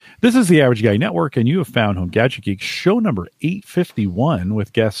This is the Average Guy Network, and you have found Home Gadget Geek show number 851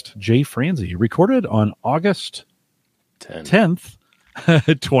 with guest Jay Franze, recorded on August 10th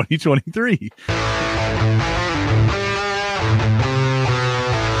 2023.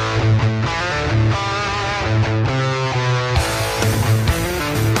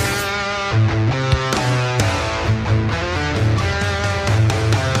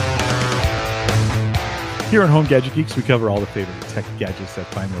 Here on Home Gadget Geeks, we cover all the favorite tech gadgets that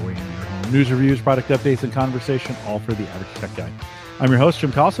find their way into your home. News, reviews, product updates, and conversation, all for the Average Tech Guy. I'm your host,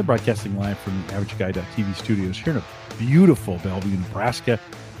 Jim Collison, broadcasting live from the AverageGuy.tv studios here in a beautiful Bellevue, Nebraska.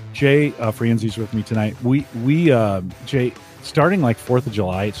 Jay Franze's with me tonight. We Jay, starting like 4th of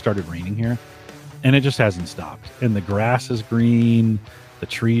July, it started raining here, and it just hasn't stopped. And the grass is green, the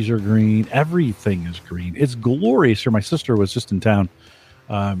trees are green, everything is green. It's glorious here. My sister was just in town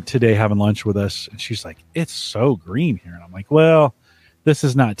today having lunch with us, and she's like, it's so green here. And I'm like, well, this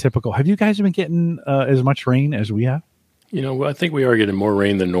is not typical. Have you guys been getting as much rain as we have? You know, I think we are getting more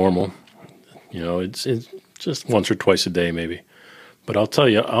rain than normal. You know, it's just once or twice a day maybe. But I'll tell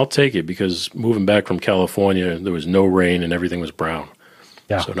you, I'll take it, because moving back from California, there was no rain and everything was brown.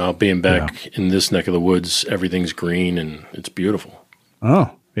 Yeah. So now being back in this neck of the woods, everything's green and it's beautiful. Oh,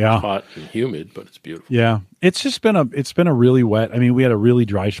 yeah. It's hot and humid, but it's beautiful. Yeah. It's just been a really wet. I mean, we had a really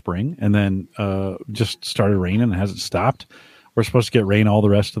dry spring, and then just started raining and it hasn't stopped. We're supposed to get rain all the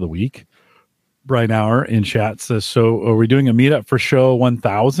rest of the week. Brian Hour in chat says, so are we doing a meetup for show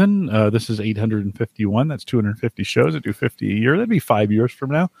 1000? This is 851. That's 250 shows. I do 50 a year. That'd be 5 years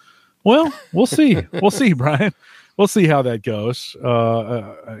from now. Well, we'll see. We'll see, Brian. We'll see how that goes.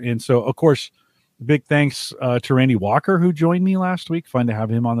 And so, of course, big thanks to Randy Walker, who joined me last week. Fun to have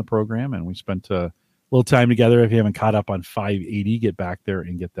him on the program, and we spent a little time together. If you haven't caught up on 580, get back there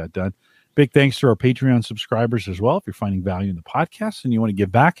and get that done. Big thanks to our Patreon subscribers as well. If you're finding value in the podcast and you want to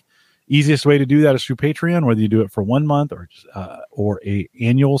give back, easiest way to do that is through Patreon, whether you do it for 1 month or a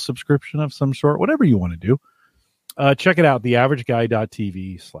annual subscription of some sort, whatever you want to do. Check it out,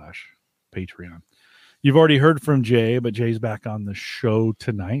 theaverageguy.tv/Patreon. You've already heard from Jay, but Jay's back on the show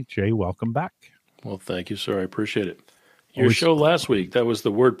tonight. Jay, welcome back. Well, thank you, sir. I appreciate it. Your show last week, that was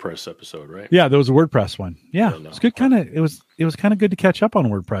the WordPress episode, right? Yeah, that was a WordPress one. Yeah, it's good. It was kind of good to catch up on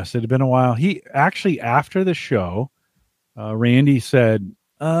WordPress. It had been a while. He actually, after the show, Randy said,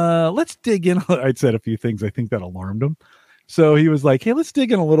 let's dig in. I'd said a few things I think that alarmed him. So he was like, hey, let's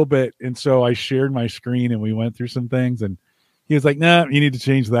dig in a little bit. And so I shared my screen and we went through some things, and he was like, nah, you need to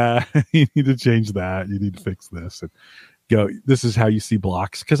change that. You need to change that. You need to fix this. And go, this is how you see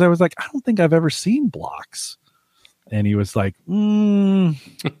blocks. Because I was like, I don't think I've ever seen blocks. And he was like, let's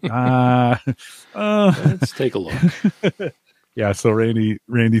take a look. Yeah, so Randy,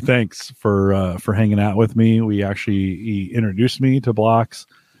 thanks for hanging out with me. He introduced me to blocks,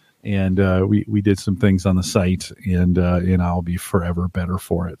 and we did some things on the site, and I'll be forever better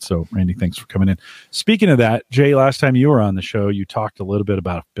for it. So Randy, thanks for coming in. Speaking of that, Jay, last time you were on the show, you talked a little bit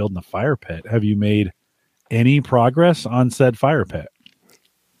about building a fire pit. Have you made any progress on said fire pit?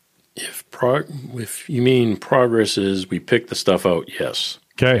 If you mean progress is we picked the stuff out, yes.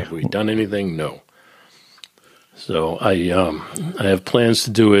 Okay. Have we done anything? No. So I have plans to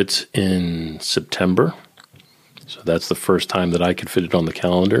do it in September. So that's the first time that I could fit it on the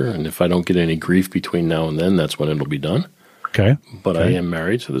calendar. And if I don't get any grief between now and then, that's when it'll be done. Okay. But I am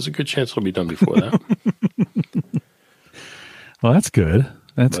married, so there's a good chance it'll be done before that. Well, that's good.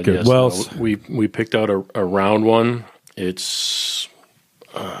 That's good. Yes, well, we picked out a round one. It's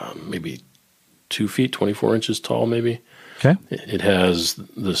maybe 2 feet, 24 inches tall, maybe. Okay. It has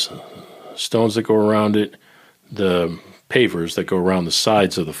the stones that go around it, the pavers that go around the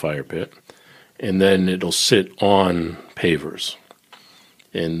sides of the fire pit, and then it'll sit on pavers.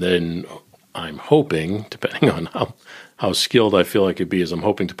 And then I'm hoping, depending on how skilled I feel I could be, is I'm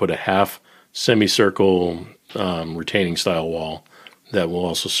hoping to put a half semicircle retaining style wall that will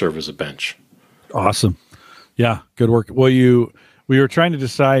also serve as a bench. Awesome. Yeah, good work. Well, we were trying to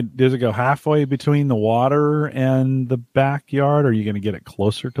decide, does it go halfway between the water and the backyard? Or are you going to get it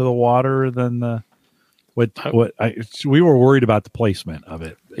closer to the water than the we were worried about the placement of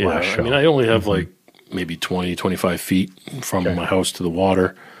it last show. I mean, I only have like maybe 20, 25 feet from my house to the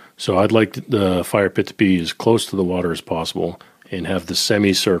water. So I'd like the fire pit to be as close to the water as possible and have the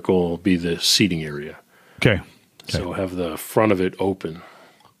semicircle be the seating area. Okay. So have the front of it open.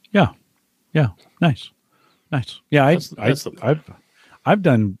 Yeah. Nice. Yeah, I've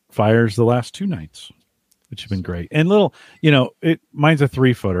done fires the last 2 nights, which have been great. And little, mine's a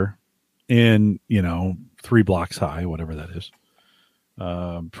 3-footer and 3 blocks high, whatever that is.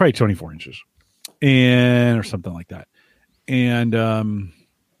 Probably 24 inches or something like that. And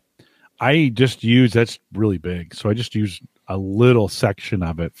I just use, that's really big. So I just use a little section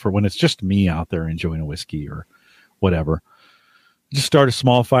of it for when it's just me out there enjoying a whiskey or whatever. Just start a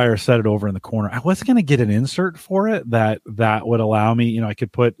small fire, set it over in the corner. I was going to get an insert for it that would allow me, I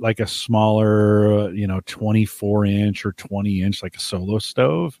could put like a smaller, 24 inch or 20 inch, like a solo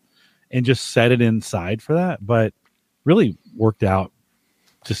stove, and just set it inside for that. But really worked out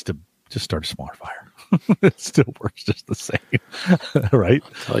just to start a smaller fire. It still works just the same. Right?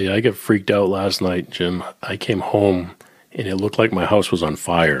 I'll tell you, I got freaked out last night, Jim. I came home and it looked like my house was on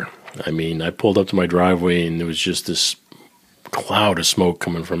fire. I mean, I pulled up to my driveway and there was just this cloud of smoke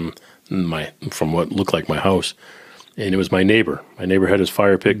coming from what looked like my house. And it was my neighbor. My neighbor had his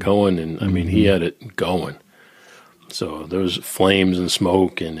fire pit going, and I mean, he had it going. So there was flames and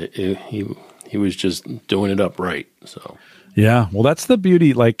smoke, and he was just doing it up right. So yeah, well, that's the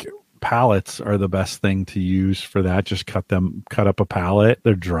beauty. Like, pallets are the best thing to use for that. Just cut up a pallet.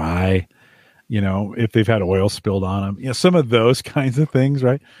 They're dry. If they've had oil spilled on them, some of those kinds of things,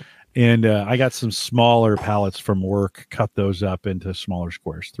 right? And I got some smaller pallets from work, cut those up into smaller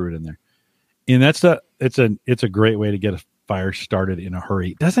squares, threw it in there. And it's a great way to get a fire started in a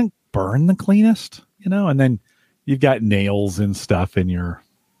hurry. It doesn't burn the cleanest, and then you've got nails and stuff in your.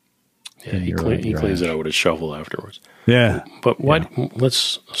 Yeah, he cleans it out with a shovel afterwards. Yeah. But why? Yeah.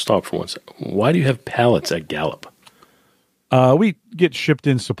 Let's stop for one second. Why do you have pallets at Gallup? We get shipped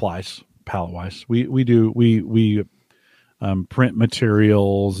in supplies, pallet wise. We print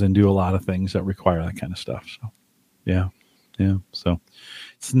materials and do a lot of things that require that kind of stuff. So, yeah. So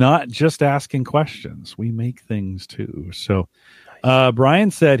it's not just asking questions. We make things too. So, Brian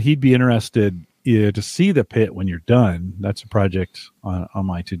said he'd be interested to see the pit when you're done. That's a project on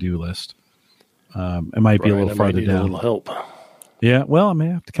my to-do list. It might be a little farther down. A little help. Yeah. Well, I may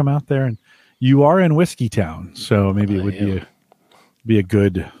have to come out there, and you are in Whiskey Town, so maybe it would be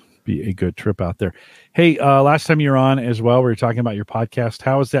a good trip out there. Hey, last time you were on as well, we were talking about your podcast.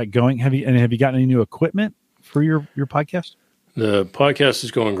 How is that going? Have you gotten any new equipment for your podcast? The podcast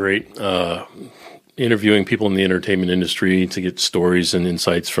is going great. Interviewing people in the entertainment industry to get stories and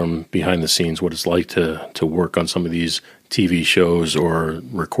insights from behind the scenes, what it's like to work on some of these TV shows or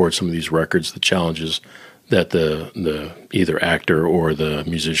record some of these records, the challenges that the either actor or the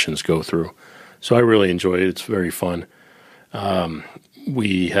musicians go through. So I really enjoy it. It's very fun.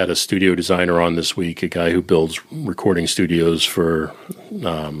 We had a studio designer on this week, a guy who builds recording studios for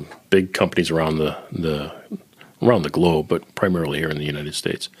big companies around the globe, but primarily here in the United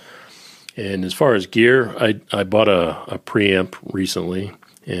States. And as far as gear, I bought a preamp recently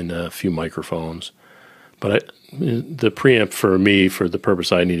and a few microphones. But the preamp for me, for the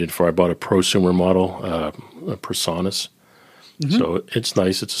purpose I needed for, I bought a prosumer model, a Presonus. Mm-hmm. So it's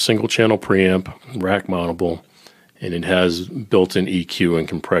nice. It's a single channel preamp, rack mountable, and it has built-in EQ and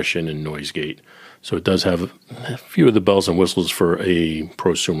compression and noise gate. So it does have a few of the bells and whistles for a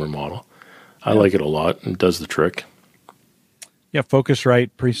prosumer model. I like it a lot. It does the trick. Yeah, Focusrite,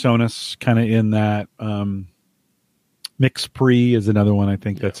 Presonus, kind of in that. Mix Pre is another one I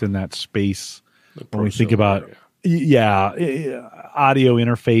think that's in that space. When we think about audio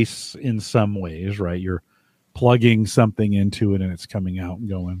interface in some ways, right? You're plugging something into it and it's coming out and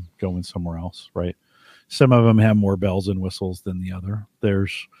going somewhere else, right? Some of them have more bells and whistles than the other.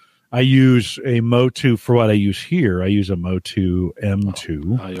 I use a Motu for what I use here. I use a Motu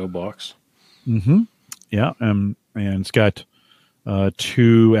M2 IO box. Mm-hmm. Yeah, and it's got 2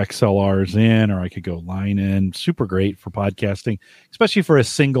 XLRs in, or I could go line in. Super great for podcasting, especially for a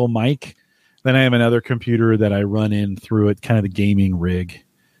single mic. Then I have another computer that I run in through it, kind of the gaming rig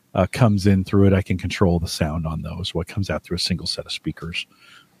comes in through it. I can control the sound on those, what comes out through a single set of speakers.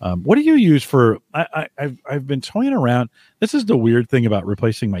 What do you use for, I've been toying around. This is the weird thing about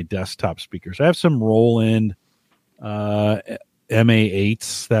replacing my desktop speakers. I have some Roland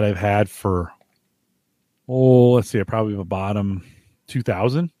MA8s that I've had for, let's see, I probably have a bottom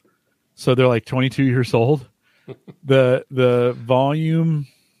 2000. So they're like 22 years old. The volume,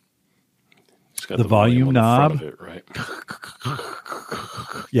 it's got the volume knob, of it, right?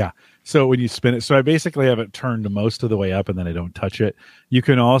 Yeah. So when you spin it, so I basically have it turned most of the way up and then I don't touch it. You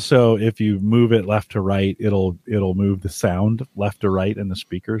can also, if you move it left to right, it'll move the sound left to right in the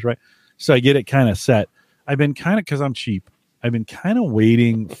speakers, right? So I get it kind of set. I've been kind of, because I'm cheap, I've been kind of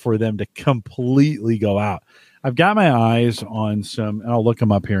waiting for them to completely go out. I've got my eyes on some, and I'll look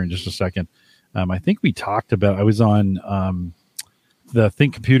them up here in just a second. I think we talked about, I was on the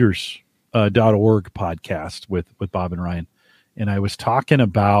thinkcomputers.org podcast with Bob and Ryan. And I was talking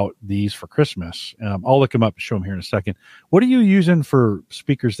about these for Christmas. I'll look them up and show them here in a second. What are you using for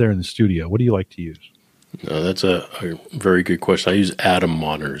speakers there in the studio? What do you like to use? No, that's a very good question. I use Atom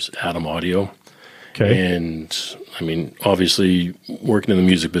monitors, Atom Audio. Okay. And I mean, obviously, working in the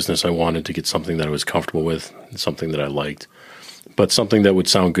music business, I wanted to get something that I was comfortable with, something that I liked, but something that would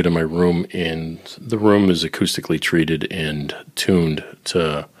sound good in my room. And the room is acoustically treated and tuned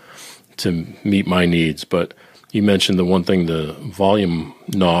to meet my needs. But you mentioned the one thing, the volume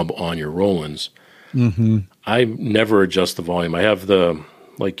knob on your Rolands. Mm-hmm. I never adjust the volume. I have the,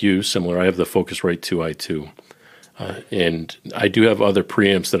 like you, similar, I have the Focusrite 2i2. And I do have other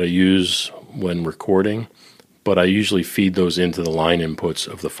preamps that I use when recording, but I usually feed those into the line inputs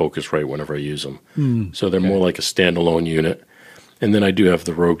of the Focusrite whenever I use them. So they're more like a standalone unit. And then I do have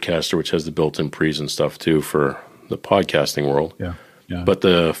the Rodecaster, which has the built-in pre's and stuff too for the podcasting world. Yeah. Yeah. But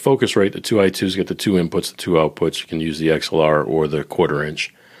the Focusrite, the 2i2s get the two inputs, the two outputs. You can use the XLR or the 1/4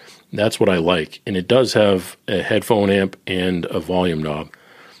 inch. That's what I like. And it does have a headphone amp and a volume knob.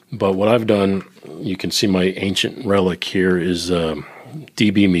 But what I've done, you can see my ancient relic here is a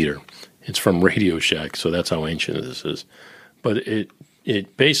dB meter. It's from Radio Shack, so that's how ancient this is. But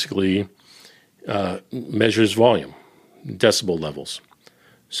it basically measures volume, decibel levels.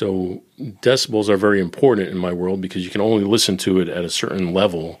 So decibels are very important in my world because you can only listen to it at a certain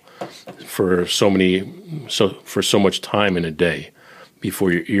level for so much time in a day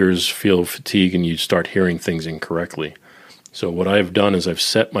before your ears feel fatigue and you start hearing things incorrectly. So what I've done is I've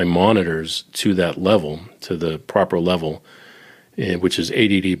set my monitors to that level, to the proper level, which is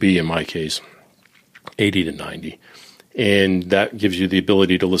 80 dB in my case, 80 to 90. And that gives you the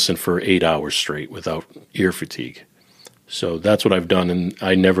ability to listen for 8 hours straight without ear fatigue. So that's what I've done, and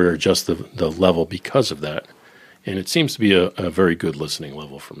I never adjust the level because of that. And it seems to be a very good listening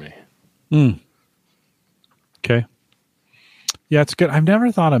level for me. Okay. Yeah, it's good. I've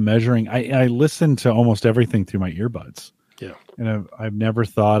never thought of measuring. I listen to almost everything through my earbuds. Yeah. And I've never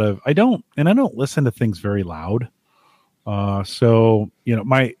thought of, I don't listen to things very loud. So,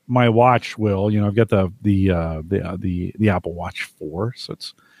 my watch will, I've got the Apple Watch 4. So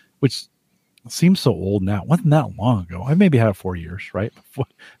which seems so old now. It wasn't that long ago. I maybe had it 4 years, right?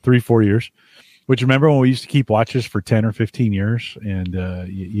 4 years. Which, remember when we used to keep watches for 10 or 15 years and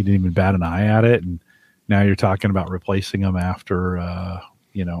you didn't even bat an eye at it. And now you're talking about replacing them after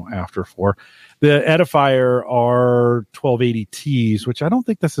 4. The Edifier are 1280Ts, which I don't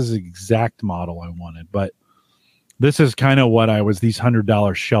think this is the exact model I wanted, but this is kind of what these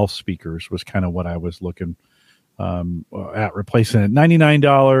 $100 shelf speakers was kind of what I was looking at replacing it.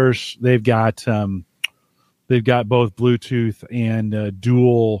 $99. They've got both Bluetooth and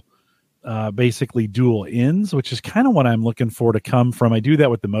dual ends, which is kind of what I'm looking for to come from. I do that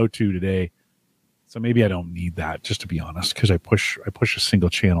with the Motu today. So maybe I don't need that, just to be honest, because I push a single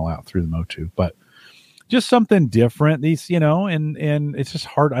channel out through the Motu, but just something different. These, and it's just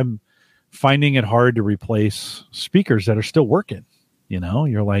hard. I'm finding it hard to replace speakers that are still working.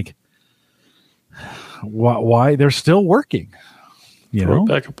 You're like, why they're still working? Throw it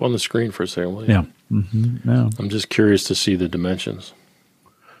back up on the screen for a second, will you? Yeah. Mm-hmm. No. I'm just curious to see the dimensions.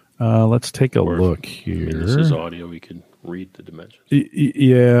 Let's take a look here. This is audio. We could read the dimensions.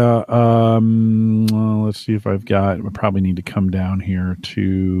 Yeah. Let's see if I probably need to come down here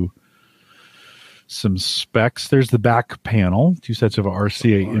to some specs. There's the back panel, 2 sets of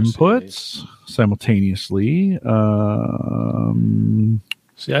RCA inputs simultaneously.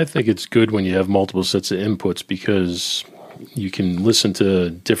 See, I think it's good when you have multiple sets of inputs because you can listen to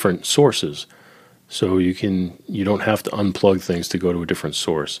different sources. So you don't have to unplug things to go to a different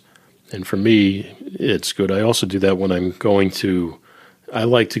source. And for me, it's good. I also do that when I'm I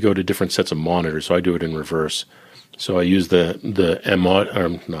like to go to different sets of monitors, so I do it in reverse. So I use the Atom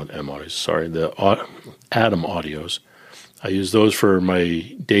audios. I use those for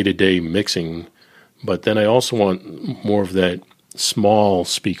my day-to-day mixing, but then I also want more of that small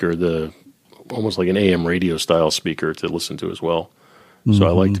speaker, almost like an AM radio style speaker to listen to as well. Mm-hmm. So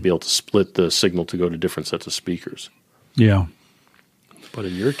I like to be able to split the signal to go to different sets of speakers. Yeah. But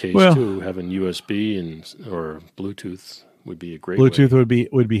in your case too, having USB or Bluetooth would be a great Bluetooth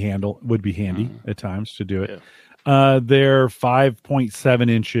would be handy at times to do it. Yeah. They're 5.7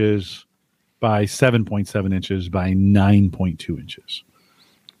 inches by 7.7 inches by 9.2 inches.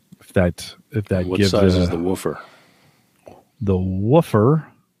 If that what gives size is the woofer? The woofer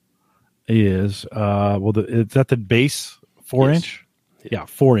is it's at the base 4 inch. Yeah,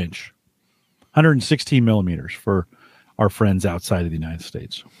 4 inch, 116 millimeters for our friends outside of the United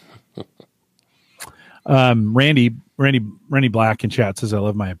States. Randy Black in chat says, I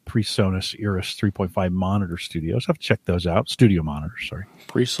love my PreSonus Iris 3.5 monitor studios. I have to check those out. Studio monitors, sorry.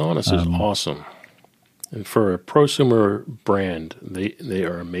 PreSonus is awesome. And for a prosumer brand, they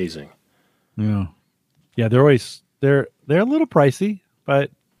are amazing. Yeah. Yeah, they're a little pricey,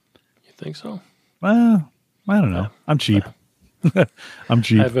 but You think so? I don't know. I'm cheap. I'm I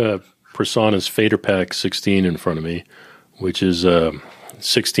cheap. have a Presonus Fader Pack 16 in front of me, which is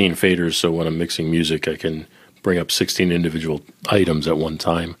 16 faders. So when I'm mixing music, I can bring up 16 individual items at one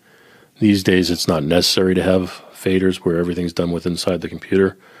time. These days, it's not necessary to have faders where everything's done with inside the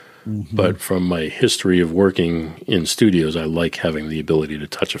computer. Mm-hmm. But from my history of working in studios, I like having the ability to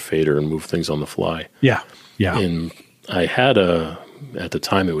touch a fader and move things on the fly. Yeah. And I had at the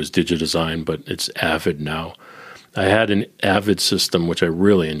time it was Digidesign, but it's Avid now. I had an Avid system, which I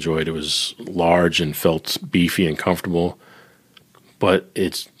really enjoyed. It was large and felt beefy and comfortable, but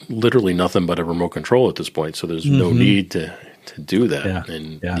it's literally nothing but a remote control at this point. So there's no need to do that. Yeah.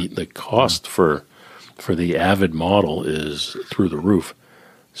 And the cost for the Avid model is through the roof.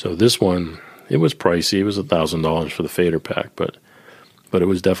 So this one, it was pricey. It was $1,000 for the fader pack, but it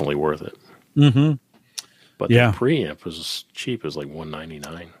was definitely worth it. Mm-hmm. But the preamp was as cheap as like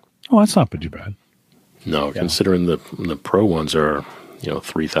 $199. Oh, that's not too bad. No, considering the pro ones are,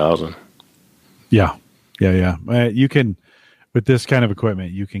 $3,000. Yeah. You can, with this kind of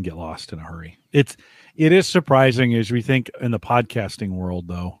equipment, you can get lost in a hurry. It is surprising as we think in the podcasting world,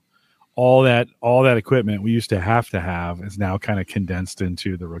 though. All that equipment we used to have is now kind of condensed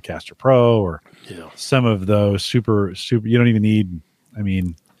into the Rodecaster Pro or some of those super. You don't even need,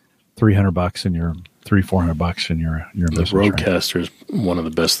 $300 in your $400 in your the Rodecaster is one of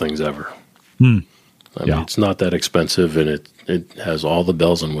the best things ever. I mean, it's not that expensive, and it has all the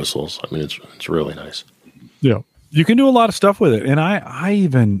bells and whistles. I mean, it's really nice. Yeah, you can do a lot of stuff with it, and I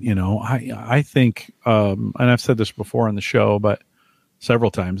even I think, and I've said this before on the show, but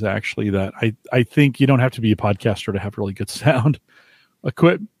several times actually, that I think you don't have to be a podcaster to have really good sound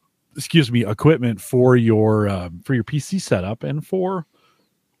equipment for your PC setup and for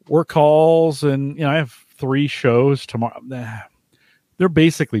work calls. And I have 3 shows tomorrow. They're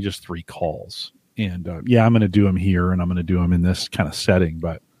basically just 3 calls. And I'm going to do them here, and I'm going to do them in this kind of setting.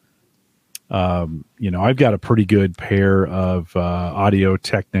 But I've got a pretty good pair of Audio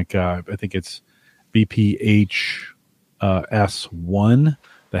Technica. I think it's VPH S1,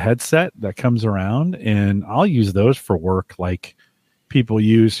 the headset that comes around, and I'll use those for work like people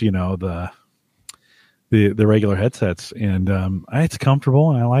use, the regular headsets, and it's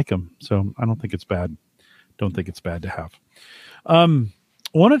comfortable and I like them, so I don't think it's bad. Don't think it's bad to have. I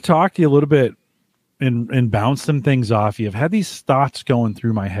want to talk to you a little bit and bounce some things off you. I've had these thoughts going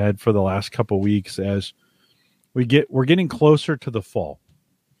through my head for the last couple of weeks as we're getting closer to the fall,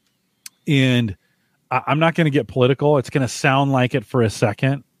 and I'm not going to get political. It's going to sound like it for a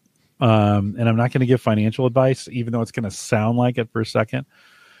second. And I'm not going to give financial advice, even though it's going to sound like it for a second.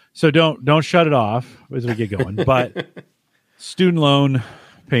 So don't shut it off as we get going. But student loan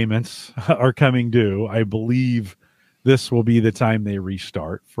payments are coming due. I believe this will be the time they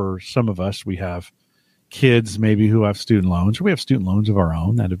restart. For some of us, we have kids maybe who have student loans. We have student loans of our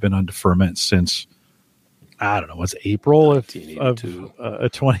own that have been on deferment since, I don't know, what's April of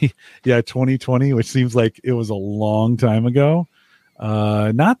 2020, which seems like it was a long time ago.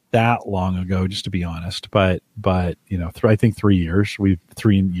 Not that long ago, just to be honest, but I think 3 years.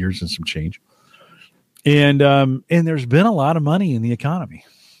 3 years and some change. And there's been a lot of money in the economy,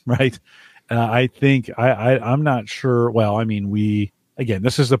 right? I think I'm not sure. Well, I mean,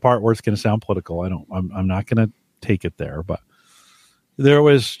 this is the part where it's going to sound political. I'm not going to take it there, but there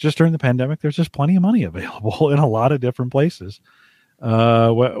was, just during the pandemic, there's just plenty of money available in a lot of different places.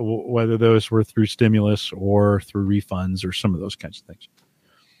 Whether those were through stimulus or through refunds or some of those kinds of things.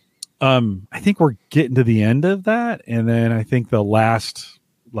 I think we're getting to the end of that. And then I think the last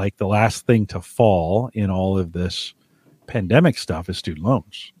thing to fall in all of this pandemic stuff is student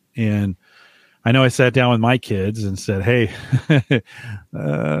loans. And I know I sat down with my kids and said, hey,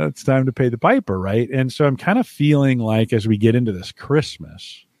 it's time to pay the piper, right? And so I'm kind of feeling like as we get into this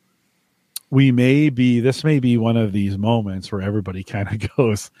Christmas, this may be one of these moments where everybody kind of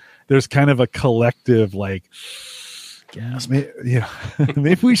goes, there's kind of a collective maybe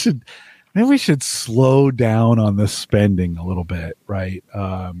we should slow down on the spending a little bit, right?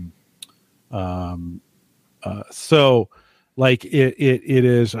 So it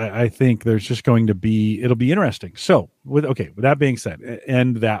is, I think there's just going to be, it'll be interesting. So with that being said,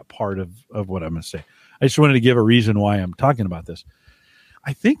 and that part of what I'm going to say, I just wanted to give a reason why I'm talking about this.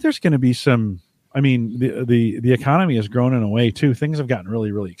 I think there's going to be the economy has grown in a way too. Things have gotten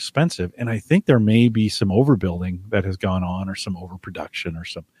really, really expensive. And I think there may be some overbuilding that has gone on, or some overproduction, or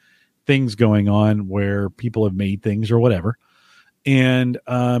some things going on where people have made things or whatever. And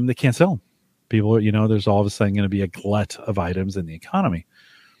they can't sell them. People, there's all of a sudden going to be a glut of items in the economy.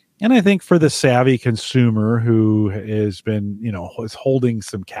 And I think for the savvy consumer who has been, is holding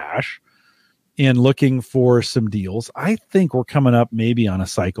some cash and looking for some deals, I think we're coming up maybe on a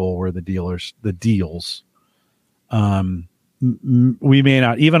cycle where the deals, we may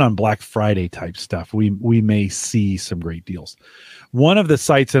not, even on Black Friday type stuff, we may see some great deals. One of the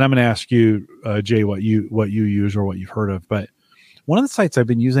sites, and I'm going to ask you, Jay, what you use or what you've heard of, but one of the sites I've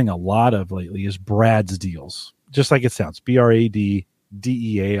been using a lot of lately is Brad's Deals, just like it sounds, BradDeals,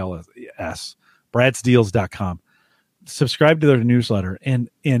 bradsdeals.com. Subscribe to their newsletter, and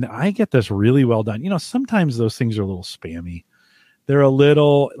I get this really well done. Sometimes those things are a little spammy. They're a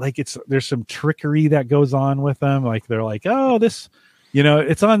little like there's some trickery that goes on with them. Like they're like, oh, this,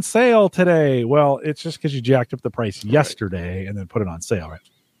 it's on sale today. Well, it's just because you jacked up the price yesterday and then put it on sale, right?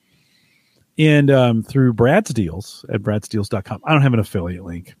 And through Brad's Deals at bradsdeals.com, I don't have an affiliate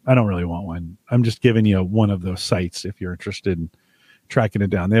link. I don't really want one. I'm just giving you one of those sites if you're interested in tracking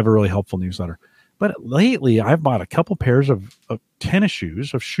it down. They have a really helpful newsletter. But lately, I've bought a couple pairs of tennis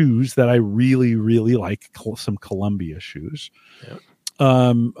shoes that I really, really like. Some Columbia shoes,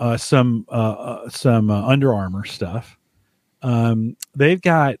 some Under Armour stuff.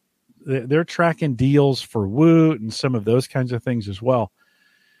 They're tracking deals for Woot and some of those kinds of things as well.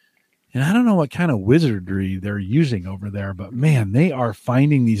 And I don't know what kind of wizardry they're using over there, but man, they are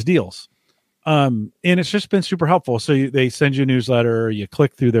finding these deals. And it's just been super helpful. So they send you a newsletter, you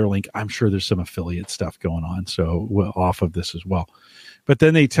click through their link. I'm sure there's some affiliate stuff going on, so off of this as well. But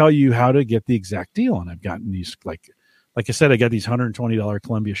then they tell you how to get the exact deal. And I've gotten these, like I said, I got these $120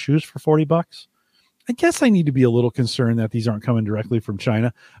 Columbia shoes for $40. I guess I need to be a little concerned that these aren't coming directly from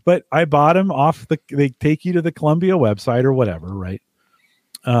China, but I bought them they take you to the Columbia website or whatever, right?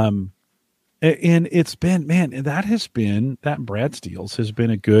 And it's been, man, that Brad's Deals has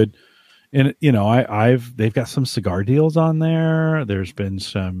been a good. And they've got some cigar deals on there. There's been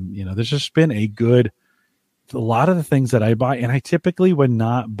some, there's just been a lot of the things that I buy, and I typically would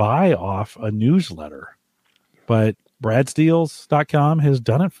not buy off a newsletter, but bradsdeals.com has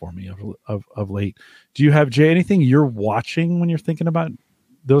done it for me of late. Do you have, Jay, anything you're watching when you're thinking about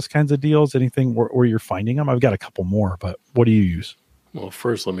those kinds of deals? Anything where you're finding them? I've got a couple more, but what do you use? Well,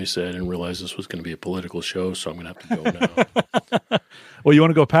 first, let me say I didn't realize this was going to be a political show, so I'm going to have to go now. Well, you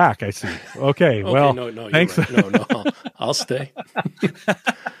want to go pack, I see. Okay, well, no, thanks. Right. No, I'll stay.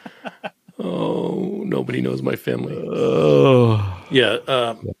 Oh, nobody knows my family. Oh.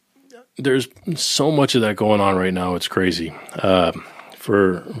 Yeah, there's so much of that going on right now. It's crazy.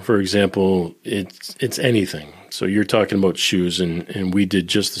 For example, it's anything. So you're talking about shoes, and we did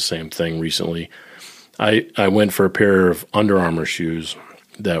just the same thing recently. I went for a pair of Under Armour shoes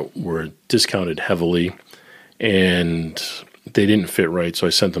that were discounted heavily, and they didn't fit right, so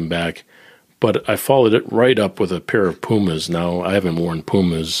I sent them back. But I followed it right up with a pair of Pumas. Now, I haven't worn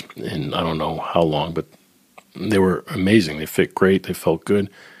Pumas in I don't know how long, but they were amazing. They fit great. They felt good,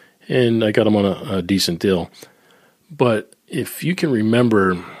 and I got them on a decent deal. But if you can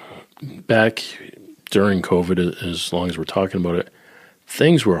remember back during COVID, as long as we're talking about it,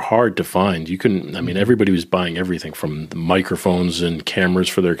 things were hard to find. Everybody was buying everything from the microphones and cameras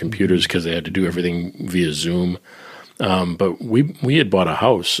for their computers because they had to do everything via Zoom. But we had bought a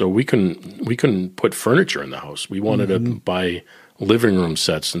house, so we couldn't put furniture in the house. We wanted to buy living room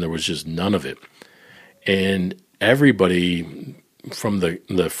sets, and there was just none of it. And everybody from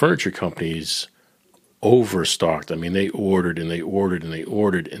the furniture companies overstocked. They ordered and they ordered and they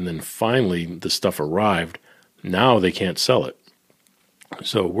ordered, and then finally the stuff arrived. Now they can't sell it.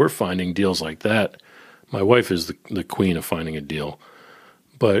 So we're finding deals like that. My wife is the queen of finding a deal.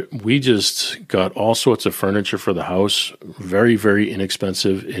 But we just got all sorts of furniture for the house, very, very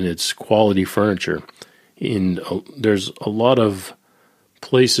inexpensive, and it's quality furniture. There's a lot of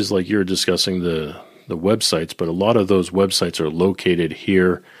places like you're discussing the websites, but a lot of those websites are located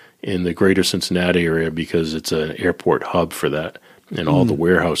here in the greater Cincinnati area because it's an airport hub for that, and all the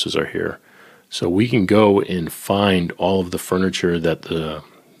warehouses are here. So we can go and find all of the furniture that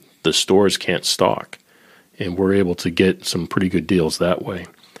the stores can't stock, and we're able to get some pretty good deals that way.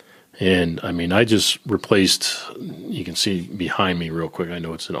 And I just replaced, you can see behind me real quick, I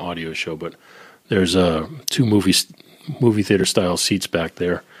know it's an audio show, but there's two movie theater style seats back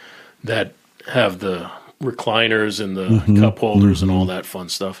there that have the recliners and the cup holders and all that fun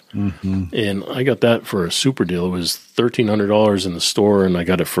stuff. And I got that for a super deal. It was $1,300 in the store, and I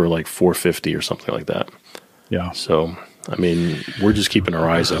got it for like $450 or something like that. Yeah. So, we're just keeping our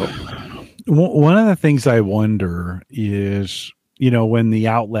eyes out. One of the things I wonder is, when the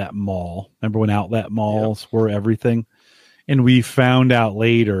outlet mall, remember when outlet malls were everything? And we found out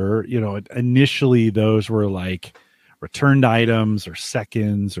later, initially those were like returned items or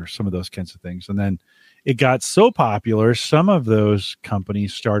seconds or some of those kinds of things. And then it got so popular, some of those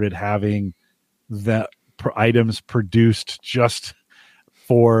companies started having the items produced just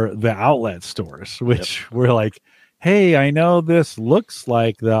for the outlet stores, which were like, hey, I know this looks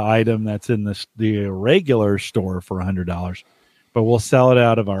like the item that's in the regular store for $100, but we'll sell it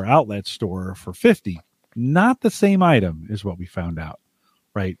out of our outlet store for $50. Not the same item is what we found out,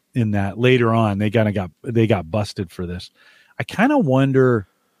 right? In that later on, they got busted for this. I kind of wonder,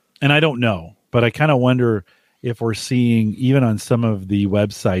 and I don't know, but I kind of wonder if we're seeing, even on some of the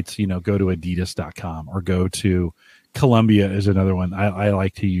websites, go to adidas.com or go to Columbia is another one I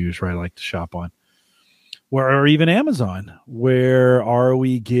like to use, or I like to shop on. Or even Amazon, where are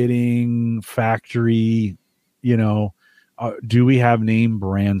we getting factory, do we have name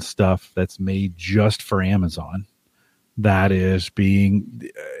brand stuff that's made just for Amazon that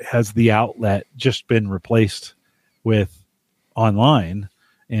has the outlet just been replaced with online,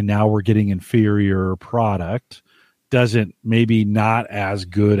 and now we're getting inferior product, maybe not as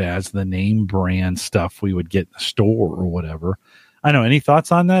good as the name brand stuff we would get in the store or whatever. I don't know. Any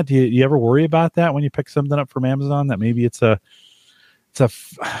thoughts on that? Do you ever worry about that when you pick something up from Amazon, that maybe it's I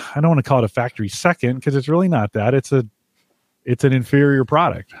don't want to call it a factory second, because it's really not that. It's an inferior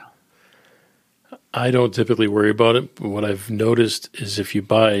product. I don't typically worry about it. But what I've noticed is if you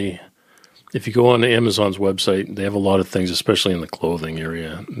go on Amazon's website, they have a lot of things, especially in the clothing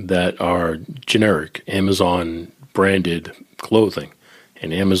area, that are generic Amazon branded clothing.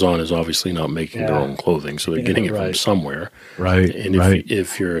 And Amazon is obviously not making their own clothing, so they're getting it from somewhere. Right. And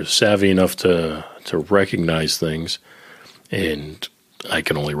if you're savvy enough to recognize things, and I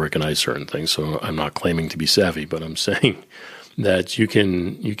can only recognize certain things, so I'm not claiming to be savvy, but I'm saying that you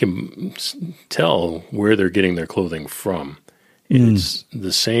can tell where they're getting their clothing from. It's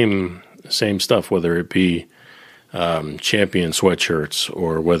the same stuff, whether it be Champion sweatshirts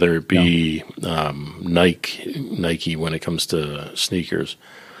or whether it be Nike when it comes to sneakers.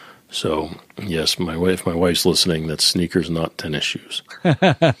 So yes, if my wife's listening, that's sneakers, not tennis shoes.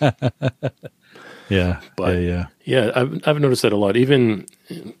 Yeah, I've noticed that a lot. Even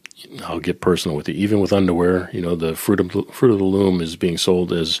I'll get personal with you. Even with underwear, the Fruit of the Loom is being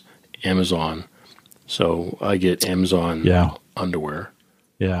sold as Amazon, so I get Amazon underwear.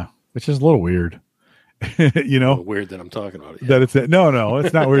 Yeah, which is a little weird. Weird that I'm talking about it. That it's no,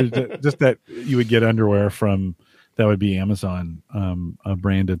 it's not weird. Just that you would get underwear from that would be Amazon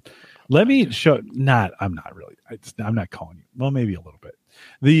branded. Let me show. I'm not really. I'm not calling you. Well, maybe a little bit.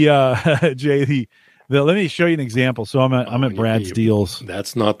 The Jay. Let me show you an example. So I'm at Brad's Deals.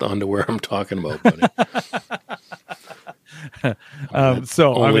 That's not the underwear I'm talking about, buddy.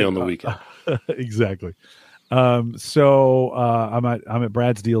 So only on the weekend. Exactly. So I'm at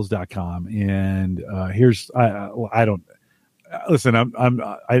bradsdeals.com, and here's I don't listen. I'm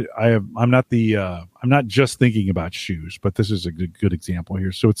not just thinking about shoes, but this is a good example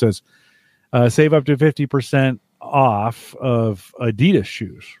here. So it says save up to 50% off of Adidas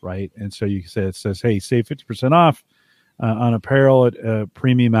shoes, right? And so it says, hey, save 50% off on apparel at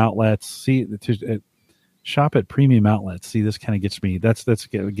premium outlets. See, shop at premium outlets. See, this kind of gets me. That's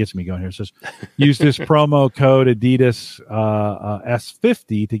gets me going here. It says, use this promo code Adidas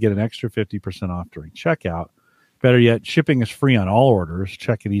S50 to get an extra 50% off during checkout. Better yet, shipping is free on all orders.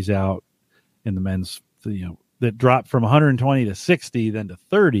 Check these out in the men's, that dropped from 120 to 60, then to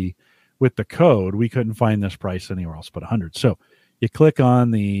 30 with the code. We couldn't find this price anywhere else but 100. So you click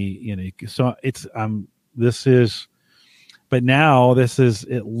on so it's but now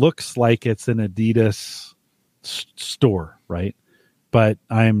it looks like it's an Adidas store, right? But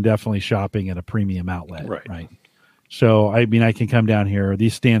I'm definitely shopping at a premium outlet, right? So I can come down here.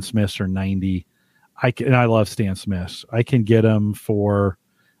 These Stan Smiths are 90. I love Stan Smiths. I can get them for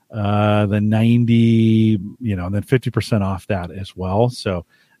the 90, and then 50% off that as well. So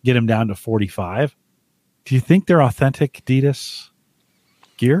get them down to 45. Do you think they're authentic Adidas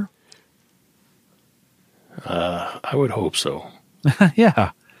gear? I would hope so.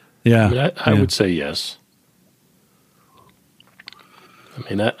 Yeah. I would say yes.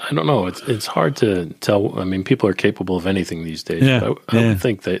 I don't know. It's hard to tell. People are capable of anything these days. Yeah. But I would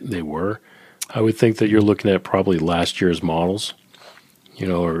think that they were. I would think that you're looking at probably last year's models,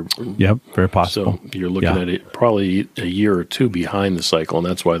 very possible. So you're looking at it probably a year or two behind the cycle, and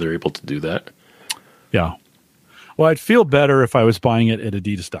that's why they're able to do that. Yeah. Well, I'd feel better if I was buying it at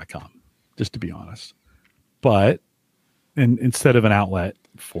adidas.com, just to be honest. But instead of an outlet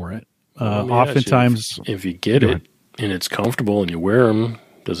for it, oftentimes, if you get it and it's comfortable and you wear them,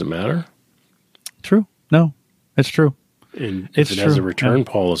 does it matter? True. No, it's true. And if it has a return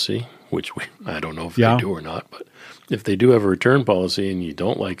policy, which I don't know if Yeah. they do or not, but if they do have a return policy and you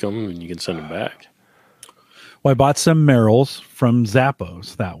don't like them, and you can send them back. Well, I bought some Merrills from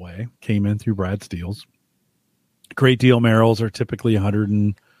Zappos that way. Came in through Brad's Deals. Great deal Merrills are typically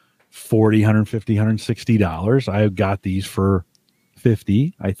 $140, $150, $160. I got these for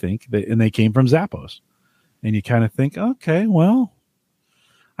 $50, I think, and they came from Zappos. And you kind of think, okay, well,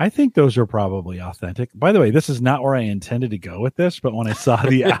 I think those are probably authentic. By the way, this is not where I intended to go with this, but when I saw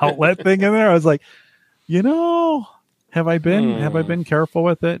the outlet thing in there, I was like, have I been careful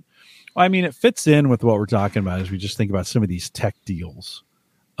with it? I mean, it fits in with what we're talking about as we just think about some of these tech deals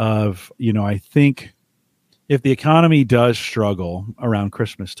of, I think if the economy does struggle around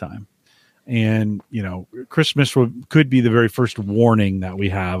Christmas time, and, Christmas could be the very first warning that we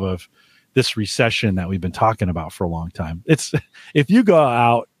have of this recession that we've been talking about for a long time. It's if you go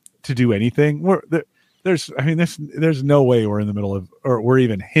out to do anything, there's no way we're in the middle of, or we're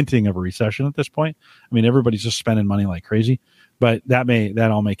even hinting of a recession at this point. I mean, everybody's just spending money like crazy, but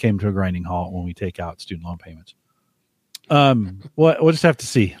that all may came to a grinding halt when we take out student loan payments. We'll just have to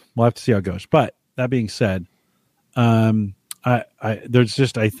see. We'll have to see how it goes. But that being said, I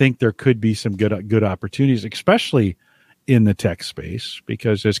think there could be some good opportunities, especially in the tech space,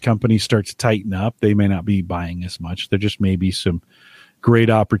 because as companies start to tighten up, they may not be buying as much. There just may be some great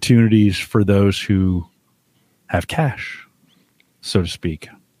opportunities for those who have cash, so to speak.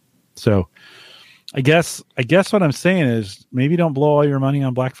 So I guess what I'm saying is maybe don't blow all your money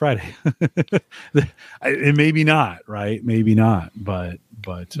on Black Friday. And maybe not, right? Maybe not. But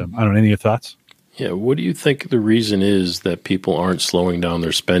I don't know. Any of your thoughts? Yeah. What do you think the reason is that people aren't slowing down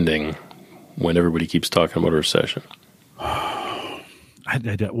their spending when everybody keeps talking about a recession? Well,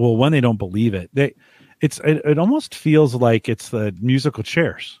 one, they don't believe it. It almost feels like it's the musical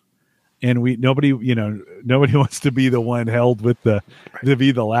chairs, and nobody wants to be the one held with to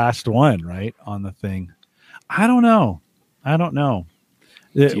be the last one, right, on the thing. I don't know.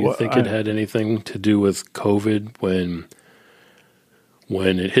 Do you think it had anything to do with COVID when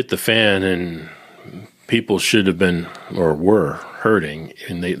it hit the fan and people should have been or were hurting,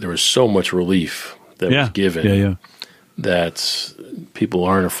 and there was so much relief that was given that people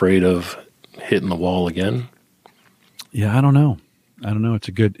aren't afraid of hitting the wall again? Yeah, I don't know.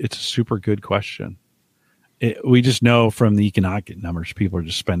 It's a super good question. We just know from the economic numbers, people are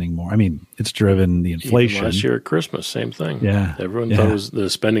just spending more. I mean, it's driven the inflation. Even last year at Christmas, same thing. Yeah. Everyone thought the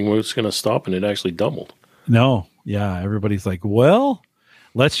spending was going to stop, and it actually doubled. No. Yeah. Everybody's like, well,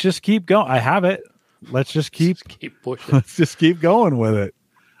 let's just keep going. I have it. Let's just keep pushing. Let's just keep going with it.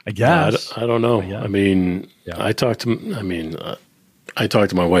 I guess. I don't know. I mean, I talk to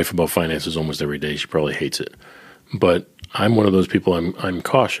my wife about finances almost every day. She probably hates it, but I'm one of those people. I'm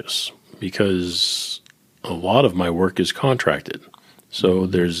cautious because a lot of my work is contracted. So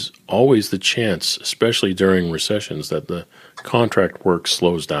there's always the chance, especially during recessions, that the contract work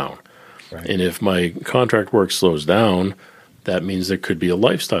slows down. Right. And if my contract work slows down, that means there could be a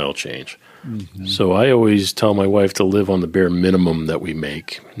lifestyle change. Mm-hmm. So I always tell my wife to live on the bare minimum that we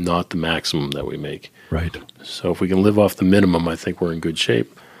make, not the maximum that we make. Right. So if we can live off the minimum, I think we're in good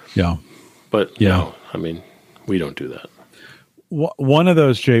shape. Yeah. But no, I mean, we don't do that. One of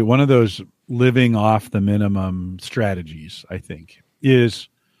those living off the minimum strategies, I think, is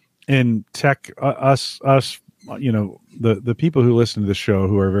in tech, the people who listen to the show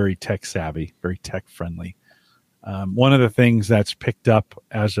who are very tech savvy, very tech friendly. One of the things that's picked up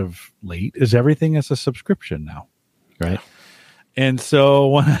as of late is everything is a subscription now, right? And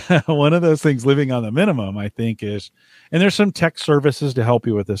so one of those things, living on the minimum, I think is, and there's some tech services to help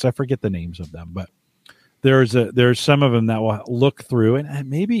you with this. I forget the names of them, but there's some of them that will look through, and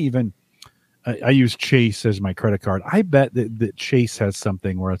maybe even I use Chase as my credit card. I bet that Chase has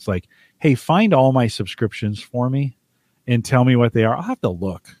something where it's like, hey, find all my subscriptions for me and tell me what they are. I'll have to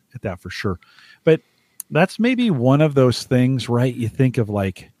look at that for sure. But that's maybe one of those things, right? You think of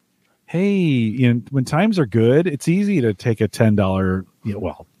like, hey, when times are good, it's easy to take a $10,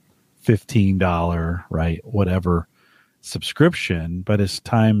 $15, right, whatever subscription. But as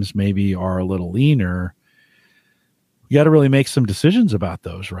times maybe are a little leaner, you got to really make some decisions about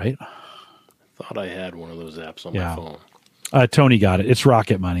those, right? I thought I had one of those apps on my phone. Tony got it. It's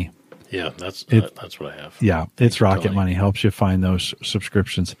Rocket Money. Yeah, that's what I have. Yeah, it's Rocket Money. Helps you find those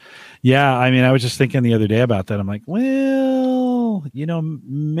subscriptions. Yeah, I mean, I was just thinking the other day about that. I'm like, well,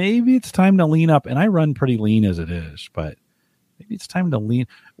 maybe it's time to lean up. And I run pretty lean as it is, but maybe it's time to lean.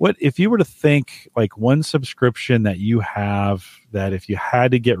 What if you were to think like one subscription that you have that if you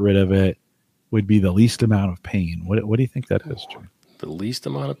had to get rid of it would be the least amount of pain? What do you think that is, Jim? The least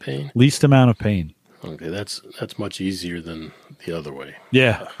amount of pain? Least amount of pain. Okay, that's much easier than the other way.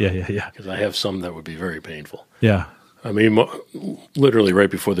 Yeah. Because I have some that would be very painful. Yeah. I mean, literally right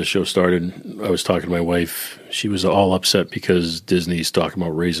before the show started, I was talking to my wife. She was all upset because Disney's talking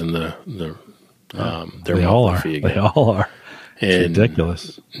about raising their monthly fee again. They all are. It's and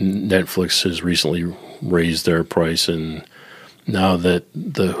ridiculous. Netflix has recently raised their price, and now that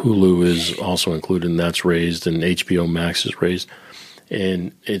the Hulu is also included, and that's raised, and HBO Max is raised.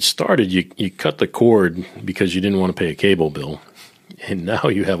 And it started, you cut the cord because you didn't want to pay a cable bill. And now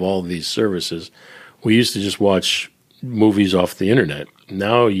you have all these services. We used to just watch movies off the internet.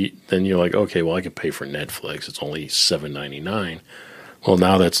 Now then you're like, okay, well, I could pay for Netflix. It's only $7.99. Well,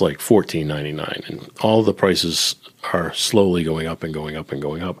 now that's like $14.99. And all the prices are slowly going up and going up and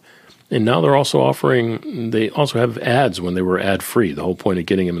going up. And now they also have ads when they were ad-free. The whole point of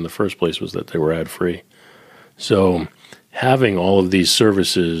getting them in the first place was that they were ad-free. So having all of these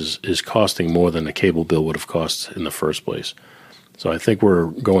services is costing more than a cable bill would have cost in the first place. So I think we're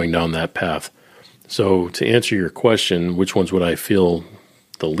going down that path. So to answer your question, which ones would I feel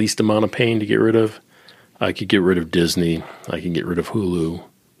the least amount of pain to get rid of? I could get rid of Disney. I can get rid of Hulu.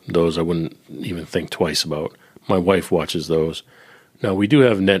 Those I wouldn't even think twice about. My wife watches those. Now, we do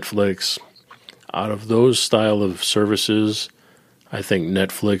have Netflix. Out of those style of services, I think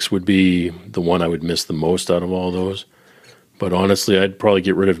Netflix would be the one I would miss the most out of all those. But honestly, I'd probably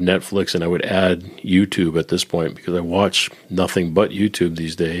get rid of Netflix and I would add YouTube at this point because I watch nothing but YouTube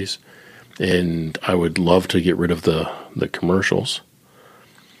these days. And I would love to get rid of the commercials.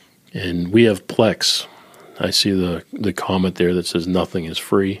 And we have Plex. I see the comment there that says nothing is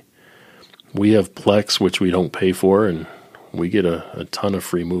free. We have Plex, which we don't pay for, and we get a ton of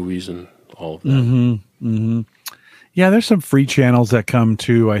free movies and all of that. Mm-hmm. Mm-hmm. Yeah, there's some free channels that come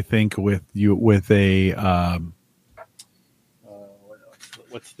too, I think, with a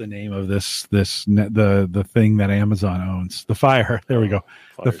what's the name of the thing that Amazon owns? The Fire. There we go.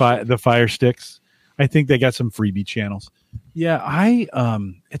 The Fire Sticks. I think they got some freebie channels. Yeah,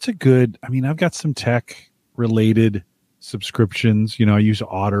 it's a good. I mean, I've got some tech related subscriptions. I use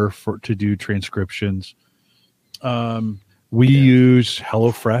Otter to do transcriptions. We use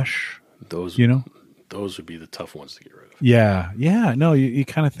HelloFresh. Those would be the tough ones to get rid of. Yeah. No, you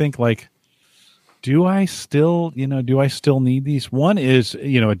kind of think like, do I still need these? One is,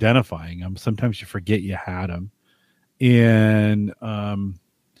 identifying them. Sometimes you forget you had them. And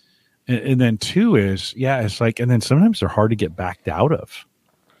then two is, it's like, and then sometimes they're hard to get backed out of.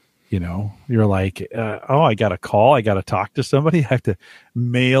 You're like, I got a call. I got to talk to somebody. I have to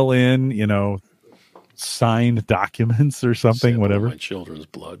mail in, signed documents or something, whatever. My children's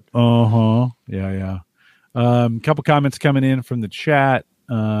blood. Yeah. Couple comments coming in from the chat.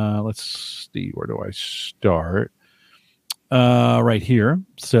 Let's see, where do I start? Right here.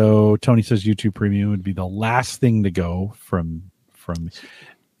 So Tony says YouTube Premium would be the last thing to go from.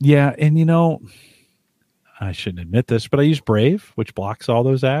 Yeah, and I shouldn't admit this, but I use Brave, which blocks all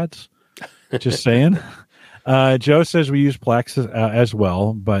those ads. Just saying. Joe says we use Plex as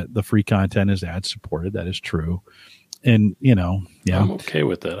well, but the free content is ad supported. That is true. And, yeah. I'm okay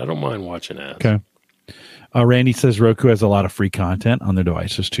with that. I don't mind watching ads. Okay. Randy says Roku has a lot of free content on their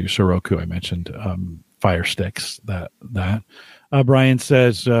devices too. So Roku, I mentioned, Fire Sticks, that. Brian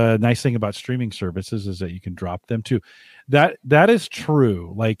says, nice thing about streaming services is that you can drop them too. That is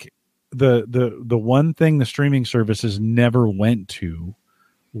true. Like the one thing the streaming services never went to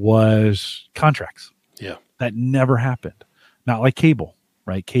was contracts. Yeah. That never happened. Not like cable,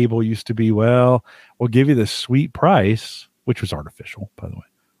 right? Cable used to be, we'll give you this sweet price, which was artificial, by the way,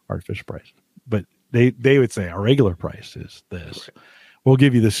 artificial price. But they would say our regular price is this. Right. We'll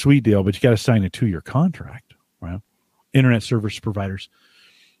give you the sweet deal, but you got to sign a 2-year contract, right? Internet service providers.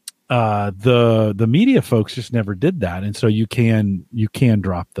 The media folks just never did that, and so you can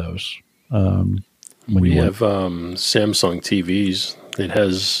drop those. We have Samsung TVs. It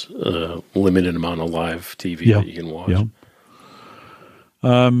has a limited amount of live TV that you can watch. Yeah.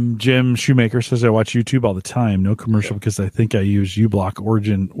 Jim Shoemaker says I watch YouTube all the time. No commercial because I think I use uBlock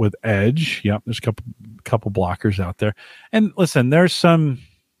Origin with Edge. Yep, there's a couple blockers out there. And listen, there's some,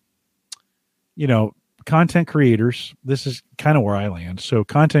 content creators. This is kind of where I land. So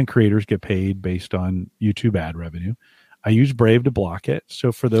content creators get paid based on YouTube ad revenue. I use Brave to block it.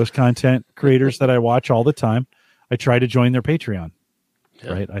 So for those content creators that I watch all the time, I try to join their Patreon.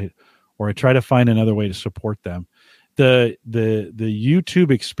 Yeah. Right. I try to find another way to support them. The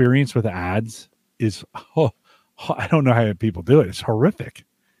YouTube experience with ads is, I don't know how people do it. It's horrific.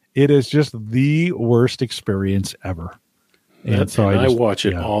 It is just the worst experience ever. And I watch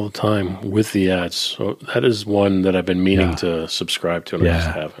it all the time with the ads. So that is one that I've been meaning to subscribe to, and I just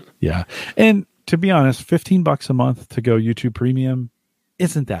haven't. Yeah. And to be honest, $15 a month to go YouTube Premium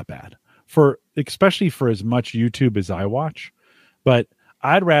isn't that bad especially for as much YouTube as I watch. But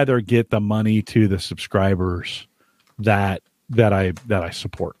I'd rather get the money to the subscribers that I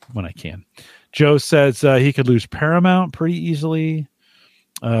support when I can. Joe says he could lose Paramount pretty easily.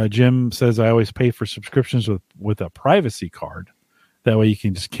 Jim says I always pay for subscriptions with a privacy card. That way you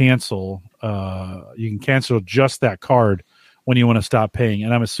can just cancel. You can cancel just that card when you want to stop paying.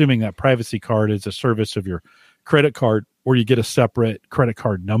 And I'm assuming that privacy card is a service of your credit card, where you get a separate credit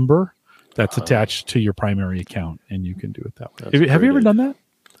card number that's attached to your primary account, and you can do it that way. Have you ever done that?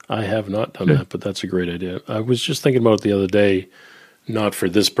 I have not done that, but that's a great idea. I was just thinking about it the other day, not for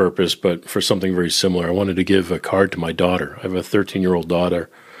this purpose, but for something very similar. I wanted to give a card to my daughter. I have a 13-year-old daughter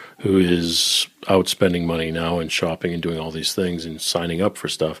who is out spending money now and shopping and doing all these things and signing up for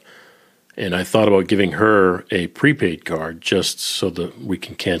stuff. And I thought about giving her a prepaid card just so that we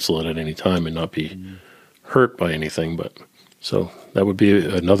can cancel it at any time and not be hurt by anything. But so that would be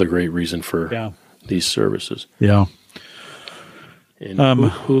another great reason for these services. Yeah. And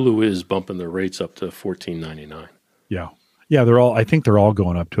Hulu is bumping their rates up to $14.99. Yeah. Yeah, I think they're all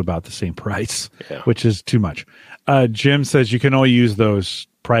going up to about the same price, which is too much. Jim says you can only use those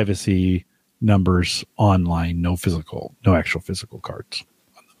privacy numbers online, no actual physical cards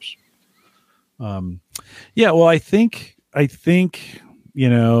on those. Well, I think,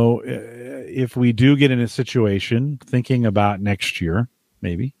 if we do get in a situation, thinking about next year,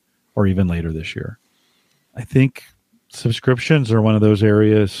 maybe, or even later this year, I think subscriptions are one of those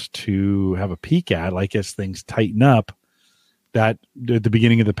areas to have a peek at, like as things tighten up. That at the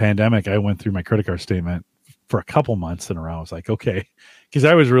beginning of the pandemic, I went through my credit card statement for a couple months in a row. I was like, okay, because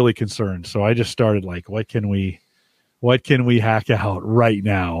I was really concerned. So I just started like, what can we hack out right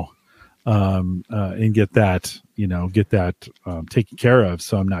now, and get that taken care of,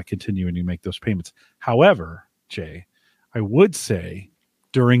 so I'm not continuing to make those payments. However, Jay, I would say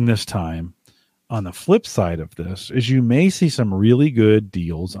during this time, on the flip side of this, is you may see some really good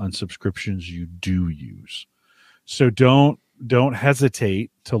deals on subscriptions you do use. So don't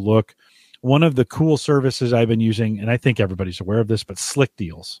hesitate to look. One of the cool services I've been using, and I think everybody's aware of this, but Slick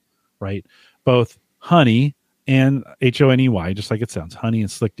Deals, right? Both Honey and Honey, just like it sounds, Honey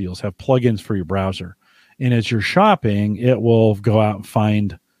and Slick Deals have plugins for your browser. And as you're shopping, it will go out and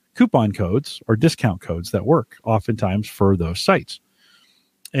find coupon codes or discount codes that work oftentimes for those sites.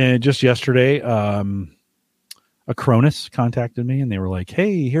 And just yesterday, Acronis contacted me and they were like,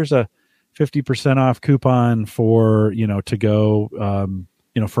 hey, here's a 50% off coupon for, to go,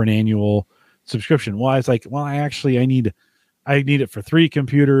 for an annual subscription. Well, I was like, well, I need it for 3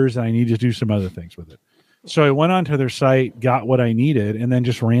 computers and I need to do some other things with it. So I went onto their site, got what I needed, and then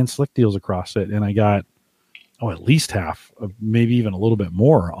just ran Slick Deals across it. And I got, at least half, maybe even a little bit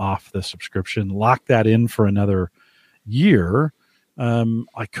more off the subscription, locked that in for another year.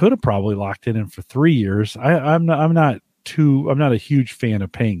 I could have probably locked it in for 3 years. I'm not a huge fan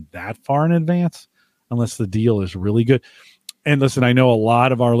of paying that far in advance unless the deal is really good. And listen, I know a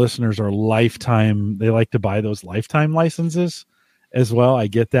lot of our listeners are lifetime. They like to buy those lifetime licenses as well. I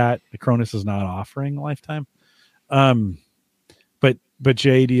get that. Acronis is not offering lifetime. But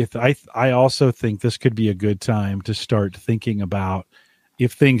Jay, I also think this could be a good time to start thinking about,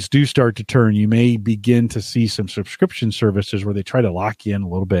 if things do start to turn, you may begin to see some subscription services where they try to lock you in a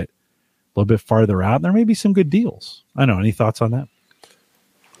little bit farther out. And there may be some good deals. I don't know. Any thoughts on that?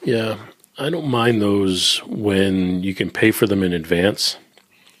 Yeah, I don't mind those when you can pay for them in advance.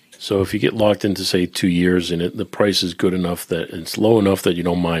 So if you get locked into, say, 2 years and the price is good enough that it's low enough that you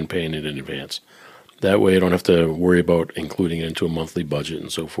don't mind paying it in advance. That way I don't have to worry about including it into a monthly budget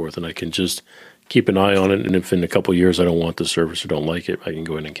and so forth. And I can just keep an eye on it. And if in a couple of years I don't want the service or don't like it, I can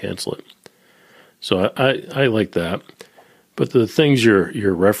go in and cancel it. So I like that. But the things you're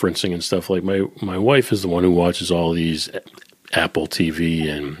referencing and stuff, like my wife is the one who watches all these Apple TV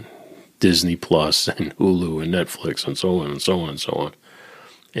and Disney Plus and Hulu and Netflix and so on and so on and so on.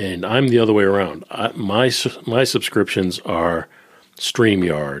 And I'm the other way around. My subscriptions are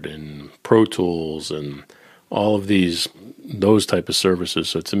StreamYard and Pro Tools and all of those type of services.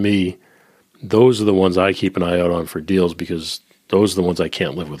 So to me, those are the ones I keep an eye out on for deals, because those are the ones I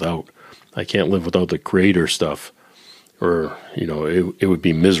can't live without. I can't live without the creator stuff, or it would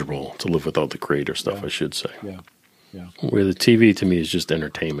be miserable to live without the creator stuff. I should say. Yeah. Where the TV to me is just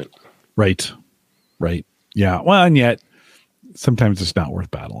entertainment. Right. Yeah. Well, and yet sometimes it's not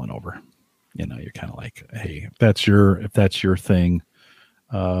worth battling over. You're kind of like, hey, if that's your thing,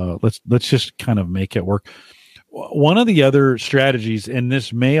 let's just kind of make it work. One of the other strategies, and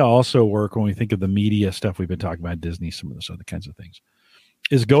this may also work when we think of the media stuff we've been talking about, Disney, some of those other kinds of things,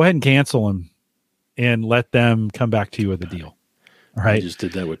 is go ahead and cancel them and let them come back to you with a deal. All right. I just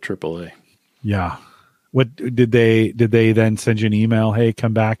did that with AAA. Yeah. What did they then send you an email? Hey,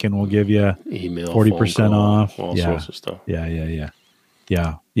 come back and we'll give you email 40% off. All sorts of stuff. Yeah.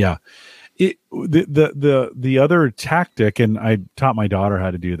 The other tactic, and I taught my daughter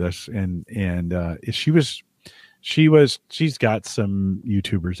how to do this, and she's got some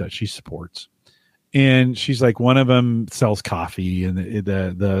YouTubers that she supports, and she's like, one of them sells coffee, and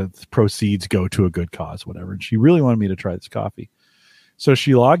the proceeds go to a good cause, whatever. And she really wanted me to try this coffee, so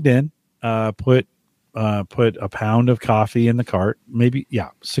she logged in, put a pound of coffee in the cart, maybe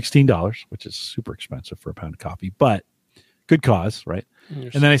 $16, which is super expensive for a pound of coffee, but good cause, right?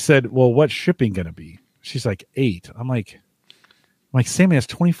 And then I said, well, what's shipping going to be? She's like, $8. I'm like, Sammy, that's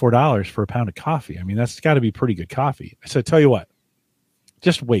 $24 for a pound of coffee. I mean, that's got to be pretty good coffee. I said, tell you what,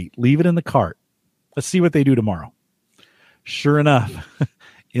 just wait, leave it in the cart. Let's see what they do tomorrow. Sure enough,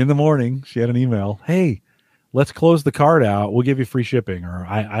 in the morning, she had an email. Hey, let's close the cart out. We'll give you free shipping. Or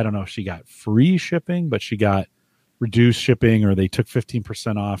I don't know if she got free shipping, but she got reduced shipping, or they took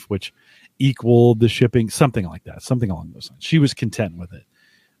 15% off, which equaled the shipping, something like that, something along those lines. She was content with it.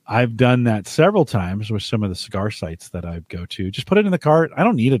 I've done that several times with some of the cigar sites that I go to. Just put it in the cart. I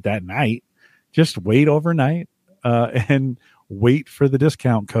don't need it that night. Just wait overnight and wait for the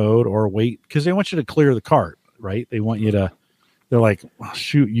discount code, or wait, because they want you to clear the cart, right? They want you to, they're like, well,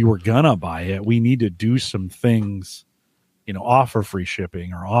 shoot, you were gonna buy it. We need to do some things, offer free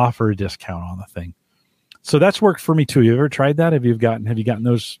shipping or offer a discount on the thing. So that's worked for me too. You ever tried that? Have you gotten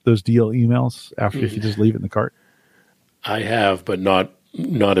those deal emails after if you just leave it in the cart? I have, but not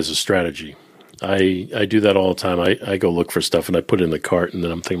as a strategy. I do that all the time. I go look for stuff and I put it in the cart, and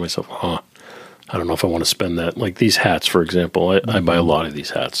then I'm thinking to myself, I don't know if I want to spend that. Like these hats, for example, I buy a lot of these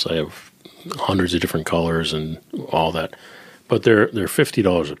hats. I have hundreds of different colors and all that, but they're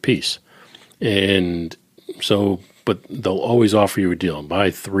 $50 a piece. And so, but they'll always offer you a deal.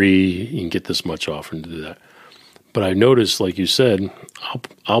 Buy 3, you can get this much off, and do that. But I noticed, like you said,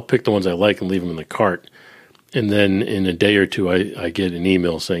 I'll pick the ones I like and leave them in the cart. And then in a day or two, I get an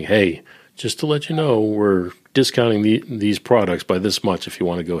email saying, hey, just to let you know, we're discounting these products by this much if you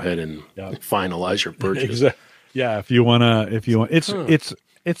want to go ahead and finalize your purchase. Exactly. Yeah, if you want,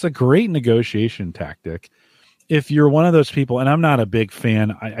 it's a great negotiation tactic. If you're one of those people, and I'm not a big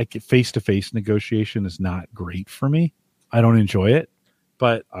fan, I face-to-face negotiation is not great for me. I don't enjoy it,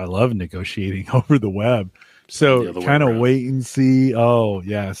 but I love negotiating over the web. So kind of wait and see. Oh,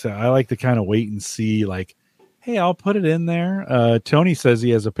 yeah. So I like to kind of wait and see, like, hey, I'll put it in there. Tony says he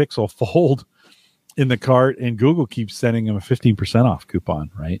has a Pixel Fold in the cart, and Google keeps sending him a 15% off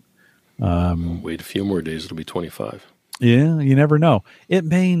coupon, right? Wait a few more days, it'll be 25. Yeah, you never know. It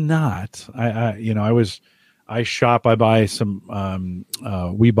may not. I shop. I buy some.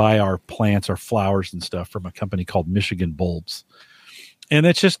 We buy our plants, our flowers and stuff from a company called Michigan Bulbs, and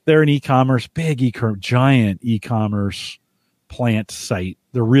it's just they're an e-commerce, giant e-commerce plant site.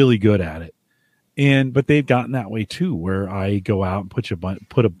 They're really good at it. But they've gotten that way too, where I go out and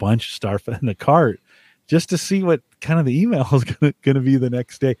put a bunch of stuff in the cart just to see what kind of the email is going to be the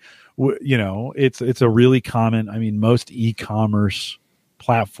next day. It's a really common. I mean, most e-commerce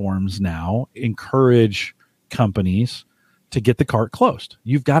platforms now encourage companies to get the cart closed.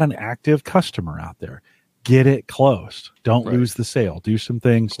 You've got an active customer out there. Get it closed. Don't lose the sale. Do some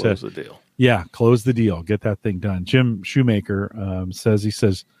things close the deal. Yeah, close the deal. Get that thing done. Jim Shoemaker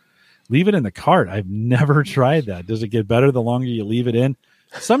says. Leave it in the cart. I've never tried that. Does it get better the longer you leave it in?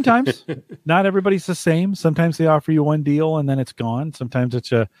 Sometimes. Not everybody's the same. Sometimes they offer you one deal and then it's gone. Sometimes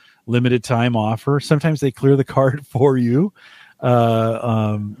it's a limited time offer. Sometimes they clear the cart for you.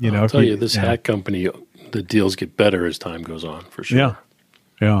 I'll tell you, this hat company, the deals get better as time goes on, for sure.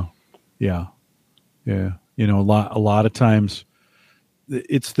 Yeah. A lot of times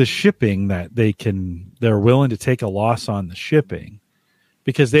it's the shipping that they're willing to take a loss on the shipping,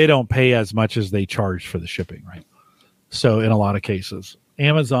 because they don't pay as much as they charge for the shipping, right? So in a lot of cases,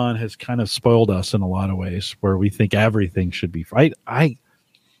 Amazon has kind of spoiled us in a lot of ways, where we think everything should be free.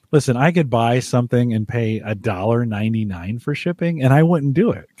 Listen, I could buy something and pay $1.99 for shipping, and I wouldn't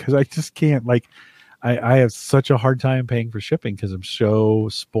do it because I just can't. Like, I have such a hard time paying for shipping because I'm so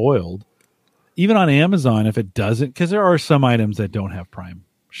spoiled. Even on Amazon, if it doesn't, because there are some items that don't have Prime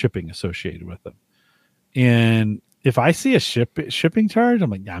shipping associated with them, and if I see a shipping charge,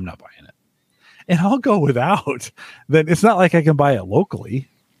 I'm like, I'm not buying it. And I'll go without. Then it's not like I can buy it locally,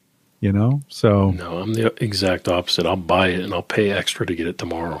 So no, I'm the exact opposite. I'll buy it and I'll pay extra to get it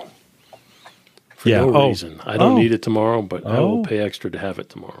tomorrow. For no reason. I don't need it tomorrow, but I will pay extra to have it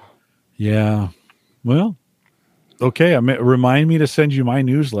tomorrow. Yeah. Well, Okay, remind me to send you my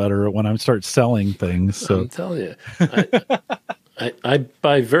newsletter when I start selling things. So I'm telling you, I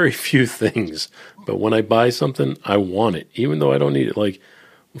buy very few things, but when I buy something, I want it, even though I don't need it. Like,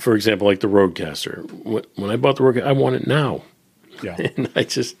 for example, like the Rodecaster. When I bought the Rodecaster, I want it now. yeah, And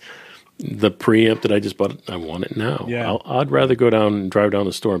the preamp that I just bought, I want it now. Yeah. I'd rather go down and drive down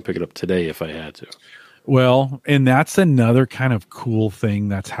the store and pick it up today if I had to. well, and that's another kind of cool thing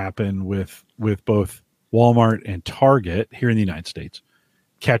that's happened with both Walmart and Target here in the United States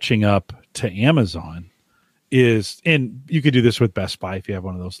catching up to Amazon is, and you could do this with Best Buy if you have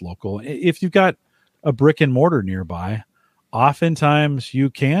one of those local. If you've got a brick and mortar nearby, oftentimes you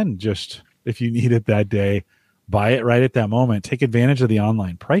can just, if you need it that day, buy it right at that moment, take advantage of the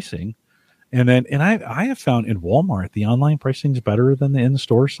online pricing. And I have found in Walmart, the online pricing is better than the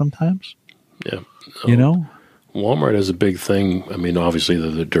in-store sometimes. Yeah. You know? Walmart is a big thing. I mean, obviously, they're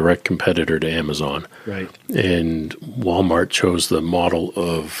the direct competitor to Amazon. Right. And Walmart chose the model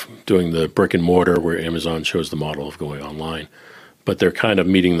of doing the brick and mortar, where Amazon chose the model of going online. But they're kind of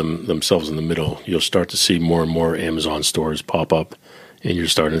meeting themselves in the middle. You'll start to see more and more Amazon stores pop up, and you're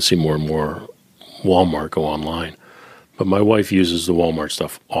starting to see more and more Walmart go online. But my wife uses the Walmart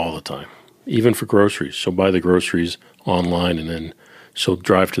stuff all the time, even for groceries. She'll buy the groceries online, and then she'll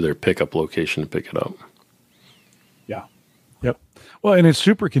drive to their pickup location to pick it up. Yeah. Yep. Well, and it's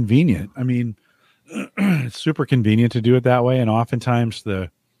super convenient. I mean, it's super convenient to do it that way. And oftentimes the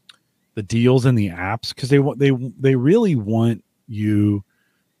deals in the apps, because they really want you,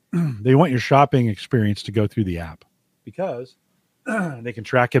 they want your shopping experience to go through the app because they can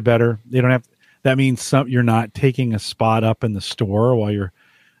track it better. They don't have, that means you're not taking a spot up in the store while you're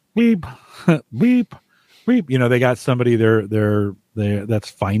beep, beep, beep. You know, they got somebody there that's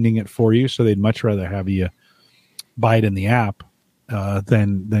finding it for you. So they'd much rather have you buy it in the app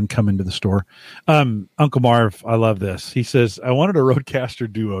than come into the store. Uncle Marv, I love this. He says, I wanted a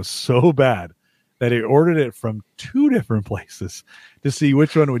Rodecaster Duo so bad that I ordered it from 2 different places to see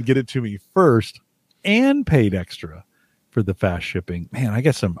which one would get it to me first and paid extra for the fast shipping. Man, I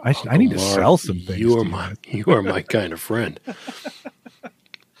guess I need to sell some things. You are my kind of friend.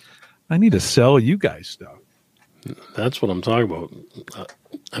 I need to sell you guys stuff. That's what I'm talking about.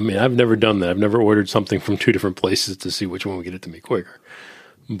 I mean, I've never done that. I've never ordered something from 2 different places to see which one would get it to me quicker.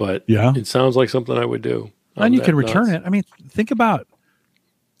 But yeah, it sounds like something I would do. And you can return it. I mean, think about it.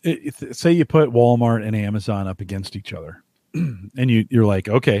 Say you put Walmart and Amazon up against each other, and you're like,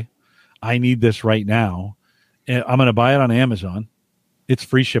 okay, I need this right now. And I'm going to buy it on Amazon. It's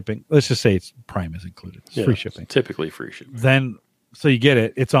free shipping. Let's just say Prime is included. It's free shipping. It's typically free shipping. Then, so you get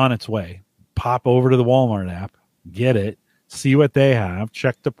it. It's on its way. Pop over to the Walmart app, get it, see what they have,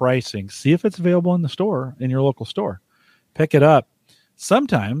 check the pricing, see if it's available in the store, in your local store. Pick it up.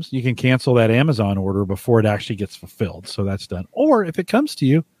 Sometimes you can cancel that Amazon order before it actually gets fulfilled. So that's done. Or if it comes to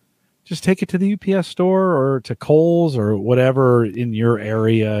you, just take it to the UPS store or to Kohl's or whatever in your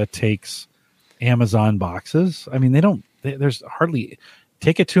area takes Amazon boxes. I mean, there's hardly,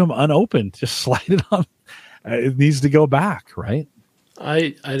 take it to them unopened. Just slide it on. It needs to go back, right?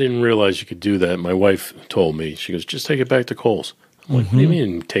 I didn't realize you could do that. My wife told me. She goes, just take it back to Kohl's. I'm like, what do you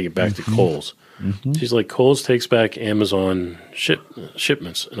mean take it back to Kohl's? She's like, Kohl's takes back Amazon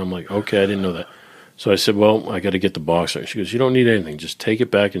shipments. And I'm like, okay, I didn't know that. So I said, well, I got to get the box. She goes, you don't need anything. Just take it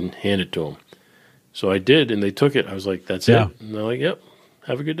back and hand it to them. So I did, and they took it. I was like, that's it. And they're like, yep,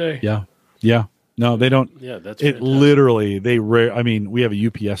 have a good day. Yeah. Yeah. No, they don't. Yeah, that's it. Fantastic. Literally, I mean, we have a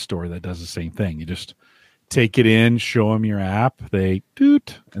UPS store that does the same thing. You just take it in, show them your app, they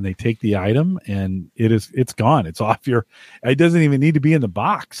doot, and they take the item, and it's gone. It's off it doesn't even need to be in the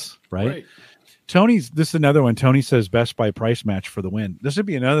box, right? This is another one. Tony says Best Buy price match for the win. This would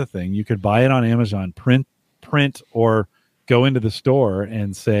be another thing. You could buy it on Amazon, print, or go into the store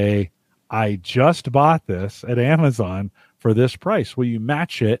and say, I just bought this at Amazon for this price. Will you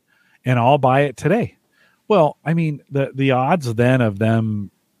match it? And I'll buy it today. Well, I mean, the odds then of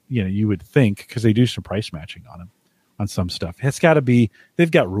them, you would think, because they do some price matching on them, on some stuff. It's got to be, they've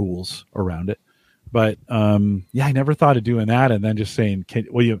got rules around it. But I never thought of doing that and then just saying,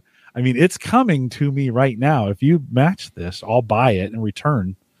 it's coming to me right now. If you match this, I'll buy it and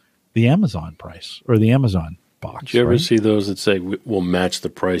return the Amazon price or the Amazon box. Did you ever see those that say, we'll match the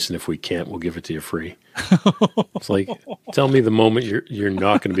price, and if we can't, we'll give it to you free? It's like, tell me the moment you're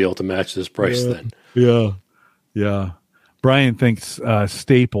not going to be able to match this price then. Yeah. Yeah. Brian thinks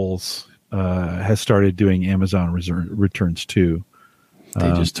Staples has started doing Amazon returns too.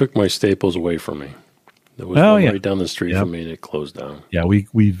 They just took my Staples away from me. There was one right down the street from me, and it closed down. Yeah,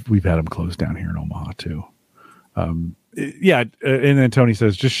 we've had them closed down here in Omaha too. Yeah. And then Tony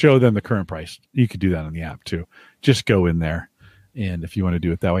says, just show them the current price. You could do that on the app too. Just go in there. And if you want to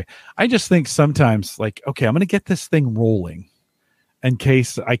do it that way, I just think sometimes like, okay, I'm going to get this thing rolling in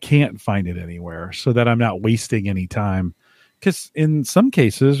case I can't find it anywhere so that I'm not wasting any time. Because in some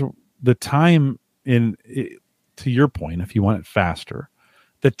cases, the time to your point, if you want it faster,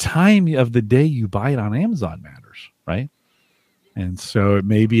 the time of the day you buy it on Amazon matters, right? And so it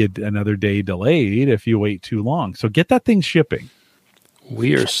may be another day delayed if you wait too long. So get that thing shipping.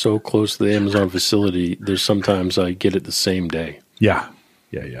 We are so close to the Amazon facility. There's sometimes I get it the same day. Yeah.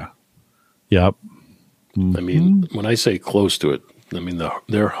 Yep. I mean, when I say close to it, I mean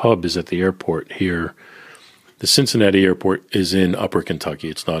their hub is at the airport here. The Cincinnati airport is in Upper Kentucky.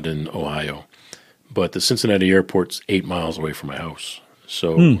 It's not in Ohio. But the Cincinnati airport's 8 miles away from my house.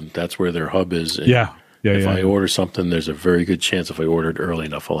 So that's where their hub is. And if I order something, there's a very good chance if I order it early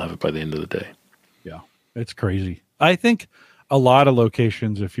enough, I'll have it by the end of the day. Yeah. It's crazy. I think a lot of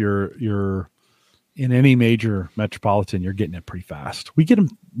locations, if you're in any major metropolitan, you're getting it pretty fast. We get them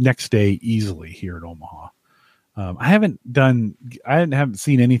next day easily here in Omaha. I haven't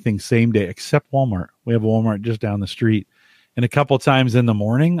seen anything same day except Walmart. We have a Walmart just down the street. And a couple of times in the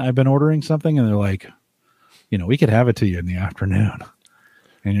morning, I've been ordering something and they're like, we could have it to you in the afternoon.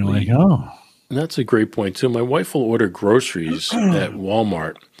 And you're like, oh. And that's a great point too. My wife will order groceries at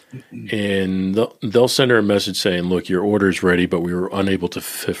Walmart and they'll send her a message saying, look, your order's ready, but we were unable to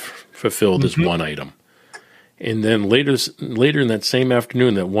fulfill this one item. And then later in that same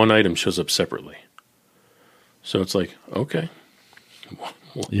afternoon, that one item shows up separately. So it's like, okay,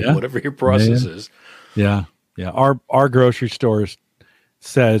 whatever your process is. Yeah. Our grocery stores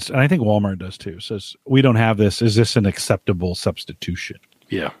says, and I think Walmart does too, says we don't have this. Is this an acceptable substitution?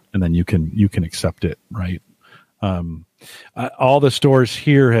 Yeah. And then you can accept it, right? All the stores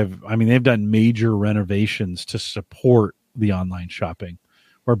here they've done major renovations to support the online shopping.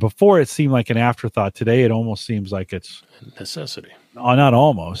 Where before it seemed like an afterthought, today it almost seems like it's a necessity. Not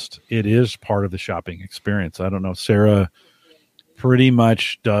almost. It is part of the shopping experience. I don't know. Sarah pretty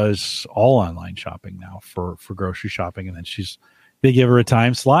much does all online shopping now for grocery shopping, and then they give her a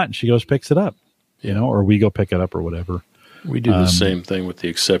time slot and she goes picks it up, or we go pick it up or whatever. We do the same thing with the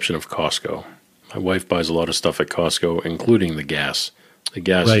exception of Costco. My wife buys a lot of stuff at Costco, including the gas. The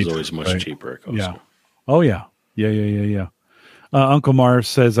gas is always much cheaper at Costco. Yeah. Oh yeah. Yeah. Uncle Marv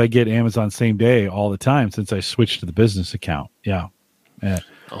says I get Amazon same day all the time since I switched to the business account. Yeah.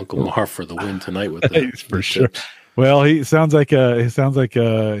 Uncle Marv for the win tonight with that. For sure. Well, he sounds like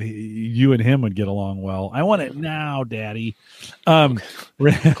you and him would get along well. I want it now, Daddy.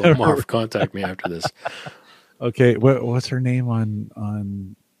 Uncle Marv, contact me after this. Okay, what's her name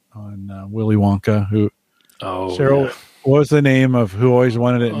on Willy Wonka? Cheryl? Yeah. What was the name of who always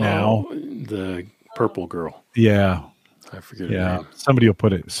wanted it now? The purple girl. Yeah. I forget her name. Somebody will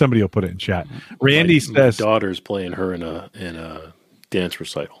put it in chat. Randy says my daughter's playing her in a dance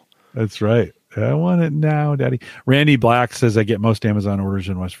recital. That's right. I want it now, Daddy. Randy Black says I get most Amazon orders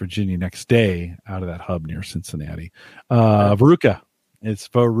in West Virginia next day out of that hub near Cincinnati. Veruca. It's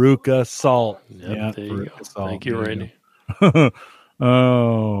Veruca salt. Yep, there you go. Salt. Thank you, Randy.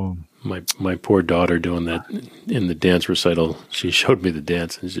 Oh. My poor daughter doing that in the dance recital. She showed me the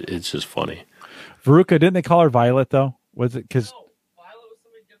dance, and it's just funny. Veruca, didn't they call her Violet, though? Was it because... Violet was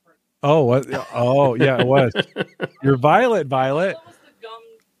something different. Oh, what? Oh, yeah, it was. You're Violet.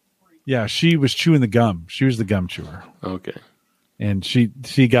 Yeah, she was chewing the gum. She was the gum chewer. Okay. And she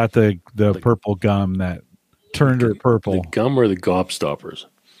got the purple gum that turned her purple. The gum or the gobstoppers?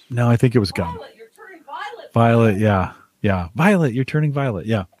 No, I think it was gum. Violet, you're turning violet. Violet, yeah. Yeah. Violet, you're turning violet.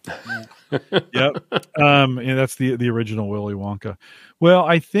 Yeah. Yep. And that's the original Willy Wonka. Well,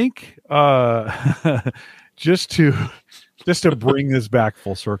 I think just to bring this back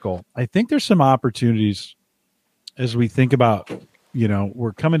full circle, I think there's some opportunities as we think about,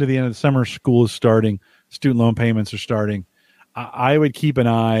 we're coming to the end of the summer, school is starting, student loan payments are starting. I would keep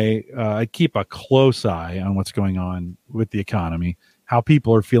I'd keep a close eye on what's going on with the economy, how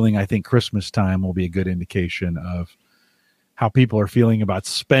people are feeling. I think Christmas time will be a good indication of how people are feeling about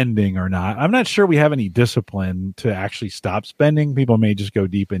spending or not. I'm not sure we have any discipline to actually stop spending. People may just go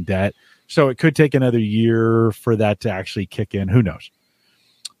deep in debt. So it could take another year for that to actually kick in. Who knows?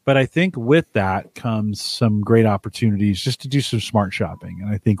 But I think with that comes some great opportunities just to do some smart shopping.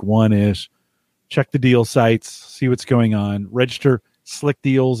 And I think one is check the deal sites, see what's going on. Register. Slick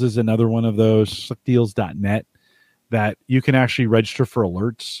Deals is another one of those, slickdeals.net, that you can actually register for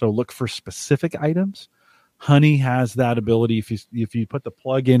alerts. So look for specific items. Honey has that ability. If you put the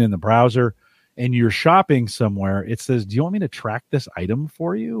plug in the browser and you're shopping somewhere, it says, do you want me to track this item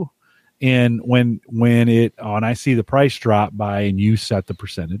for you? And when I see the price drop by and you set the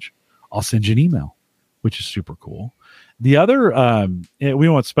percentage, I'll send you an email, which is super cool. The other, we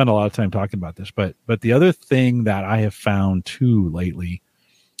won't spend a lot of time talking about this, but the other thing that I have found too lately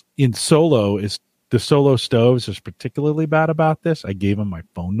in Solo is the Solo stoves is particularly bad about this. I gave them my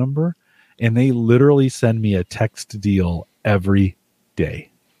phone number, and they literally send me a text deal every day.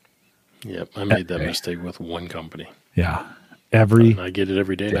 Yep, I made that mistake with one company. Yeah, and I get it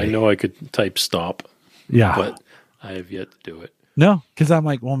every day. And I know I could type stop. Yeah, but I have yet to do it. No, because I'm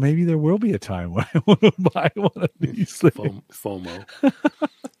like, well, maybe there will be a time when I want to buy one of these things. FOMO.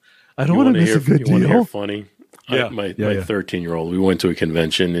 I don't want to miss a good deal. Want to hear funny? Yeah, my 13-year-old, we went to a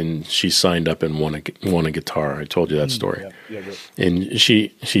convention and she signed up and won a guitar. I told you that story. And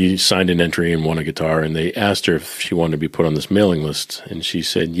she signed an entry and won a guitar, and they asked her if she wanted to be put on this mailing list, and she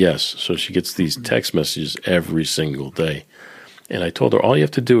said yes. So she gets these text messages every single day. And I told her, all you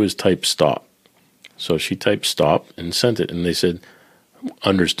have to do is type stop. So she typed stop and sent it, and they said,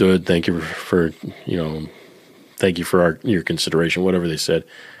 understood, thank you for your consideration, whatever they said.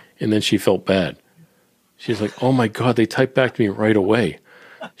 And then she felt bad. She's like, oh my God, they typed back to me right away.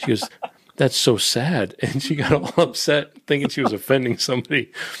 She goes, that's so sad. And she got all upset thinking she was offending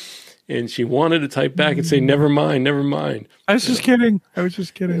somebody. And she wanted to type back and say, never mind. I was just kidding.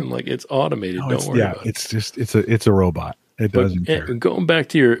 I'm like, it's automated. No, don't worry about it. It's just, it's a robot. It doesn't care. Going back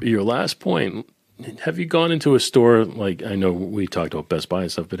to your last point, have you gone into a store, like, I know we talked about Best Buy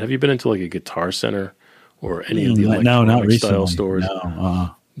and stuff, but have you been into like a Guitar Center or any of the electronic style stores?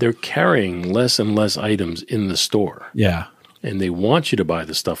 No, They're carrying less and less items in the store. Yeah. And they want you to buy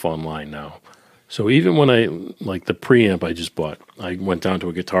the stuff online now. So even when like the preamp I just bought, I went down to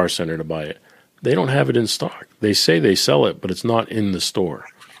a Guitar Center to buy it. They don't have it in stock. They say they sell it, but it's not in the store.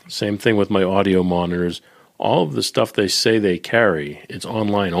 Same thing with my audio monitors. All of the stuff they say they carry, it's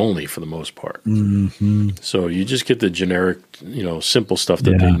online only for the most part. Mm-hmm. So you just get the generic, simple stuff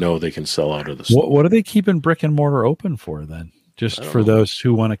that they know they can sell out of the store. What are they keeping brick and mortar open for then? Just for those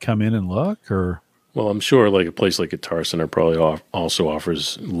who want to come in and look, or? Well, I'm sure like a place like Guitar Center probably also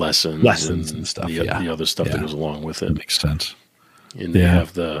offers lessons and stuff. The other stuff that goes along with it. That makes sense. And they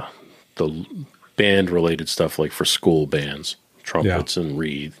have the band related stuff like for school bands, trumpets and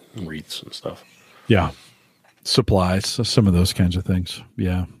wreaths and stuff. Yeah. Supplies, some of those kinds of things.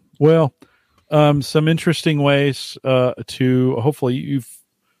 Yeah. Well, some interesting ways to hopefully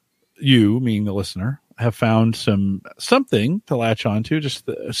you, meaning the listener, have found something to latch onto, just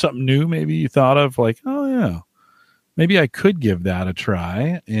something new maybe you thought of, like, oh yeah, maybe I could give that a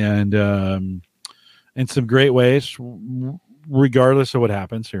try, and some great ways, regardless of what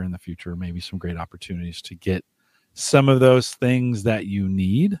happens here in the future, maybe some great opportunities to get some of those things that you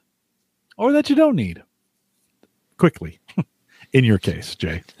need or that you don't need quickly. In your case,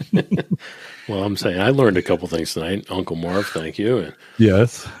 Jay. Well, I'm saying I learned a couple things tonight. Uncle Marv, thank you. And,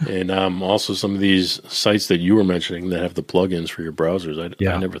 yes. And also some of these sites that you were mentioning that have the plugins for your browsers.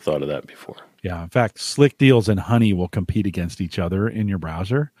 I never thought of that before. Yeah. In fact, Slick Deals and Honey will compete against each other in your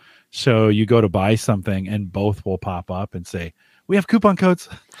browser. So you go to buy something and both will pop up and say, we have coupon codes.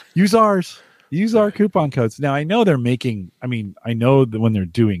 Use ours. Use our coupon codes. Now, I know I know that when they're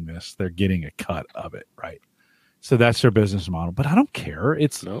doing this, they're getting a cut of it, right? So that's their business model, but I don't care.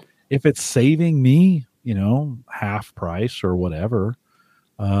 If it's saving me, half price or whatever,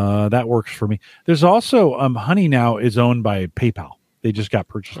 that works for me. There's also Honey now is owned by PayPal. They just got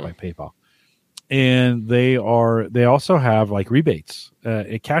purchased by PayPal, and they also have like rebates,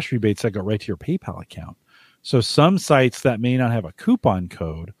 cash rebates that go right to your PayPal account. So some sites that may not have a coupon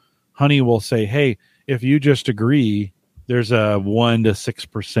code, Honey will say, hey, if you just agree, there's a 1 to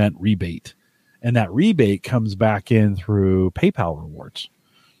 6% rebate. And that rebate comes back in through PayPal rewards.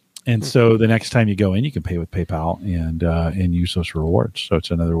 And so the next time you go in, you can pay with PayPal and use those rewards. So it's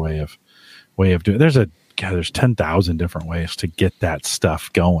another way of doing it. There's 10,000 different ways to get that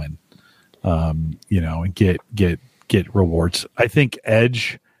stuff going, and get rewards. I think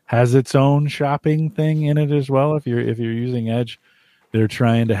Edge has its own shopping thing in it as well. If you're using Edge, they're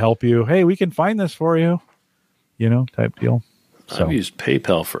trying to help you. Hey, we can find this for you, type deal. So. I've used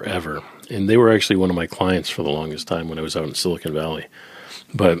PayPal forever, and they were actually one of my clients for the longest time when I was out in Silicon Valley.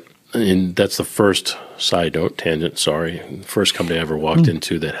 And that's the first side note, tangent, sorry. First company I ever walked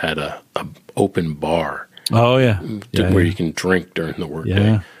into that had a open bar. Oh, yeah. Where you can drink during the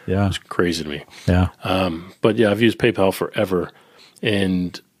workday. Yeah. It's crazy to me. Yeah. But yeah, I've used PayPal forever,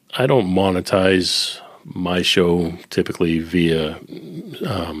 and I don't monetize my show typically via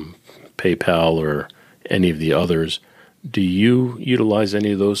PayPal or any of the others. Do you utilize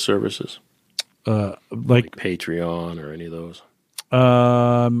any of those services? Like Patreon or any of those?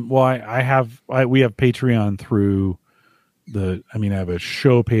 Well, we have Patreon through I have a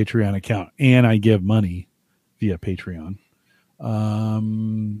show Patreon account and I give money via Patreon.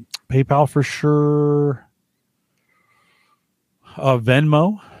 PayPal for sure.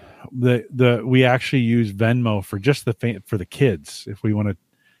 Venmo. We actually use Venmo for just for the kids. If we want to,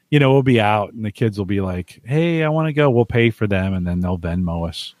 we'll be out and the kids will be like, "Hey, I want to go." We'll pay for them and then they'll Venmo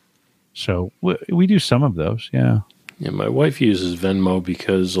us. So we do some of those. Yeah. Yeah, my wife uses Venmo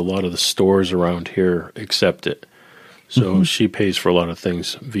because a lot of the stores around here accept it. So she pays for a lot of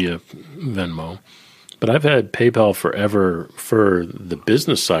things via Venmo. But I've had PayPal forever for the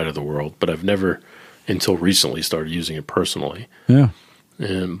business side of the world, but I've never, until recently, started using it personally. Yeah.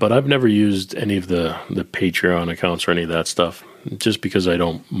 But I've never used any of the Patreon accounts or any of that stuff, just because I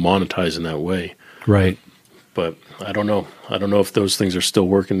don't monetize in that way. Right. But I don't know. I don't know if those things are still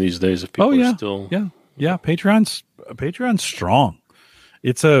working these days. If people are still, yeah. Patreon's strong.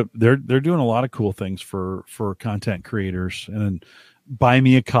 They're doing a lot of cool things for content creators, and buy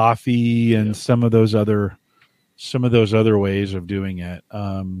me a coffee and some of those other ways of doing it.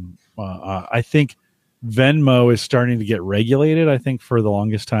 I think Venmo is starting to get regulated. I think for the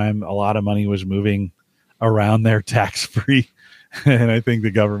longest time, a lot of money was moving around there tax free. And I think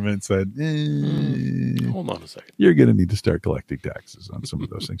the government said, hold on a second, you're going to need to start collecting taxes on some of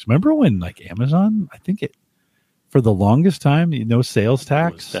those things. Remember when like Amazon, I think for the longest time, no sales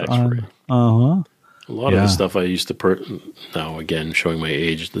tax. Tax free. A lot of the stuff I used to now again, showing my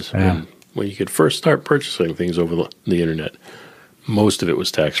age, when you could first start purchasing things over the internet, most of it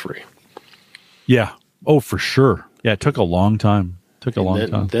was tax free. Yeah. Oh, for sure. Yeah. It took a long time.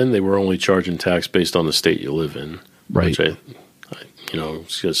 Then they were only charging tax based on the state you live in. Right. Which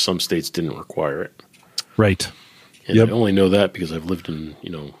because some states didn't require it. Right. And I only know that because I've lived in,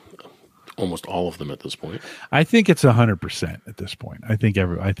 almost all of them at this point. I think it's 100% at this point. I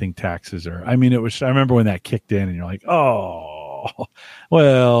think taxes are, I remember when that kicked in and you're like, oh,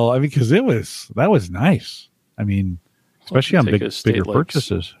 well, because that was nice. Especially on bigger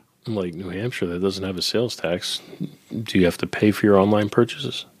purchases. Like New Hampshire, that doesn't have a sales tax. Do you have to pay for your online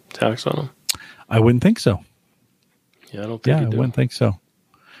purchases, tax on them? I wouldn't think so. Yeah, I don't think you do. I wouldn't think so.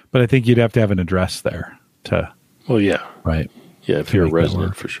 But I think you'd have to have an address there Well, yeah. Right. Yeah, if you're a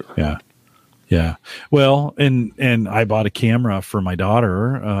resident, for sure. Yeah. Yeah. Well, and I bought a camera for my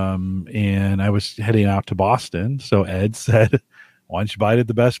daughter, and I was heading out to Boston. So Ed said, why don't you buy it at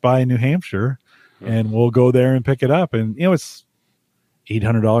the Best Buy in New Hampshire, and we'll go there and pick it up. And, it's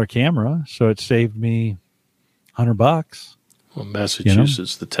 $800 camera. So it saved me $100. Well,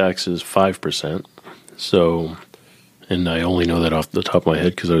 Massachusetts, the tax is 5%. So... And I only know that off the top of my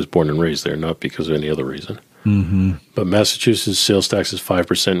head because I was born and raised there, not because of any other reason. Mm-hmm. But Massachusetts sales tax is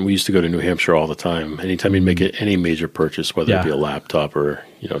 5%. We used to go to New Hampshire all the time. Anytime you'd make any major purchase, whether it be a laptop or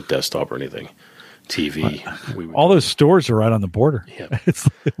desktop or anything, TV. All those stores are right on the border. Yeah, it's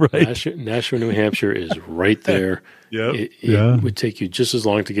right. Nashua, New Hampshire is right there. It would take you just as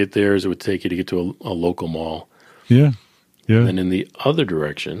long to get there as it would take you to get to a local mall. Yeah, yeah. And then in the other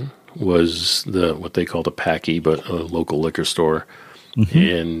direction was what they called a packy, but a local liquor store. Mm-hmm.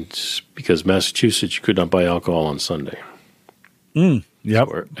 And because Massachusetts, you could not buy alcohol on Sunday. Yep.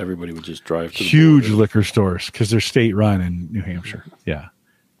 So everybody would just drive to the huge liquor stores because they're state run in New Hampshire. Yeah.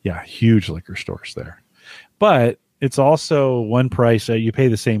 Yeah. Huge liquor stores there. But it's also one price. You pay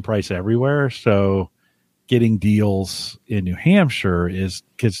the same price everywhere. So getting deals in New Hampshire is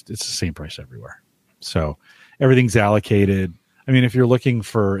because it's the same price everywhere. So everything's allocated. If you're looking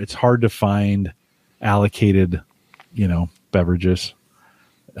it's hard to find allocated, beverages.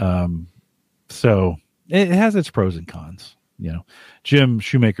 So it has its pros and cons. Jim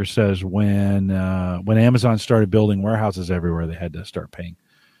Shoemaker says when Amazon started building warehouses everywhere, they had to start paying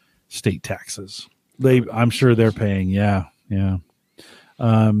state taxes. I'm sure they're paying. Yeah. Yeah.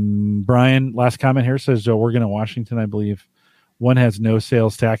 Brian, last comment here says, Oregon and Washington, I believe one has no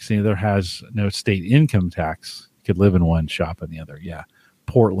sales tax and the other has no state income tax. Could live in one, shop in the other. Yeah.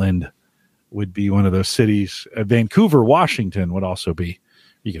 Portland would be one of those cities. Vancouver, Washington would also be.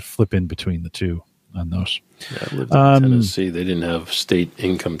 You could flip in between the two on those. Yeah, I lived in Tennessee. They didn't have state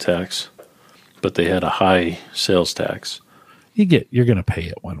income tax, but they had a high sales tax. You're going to pay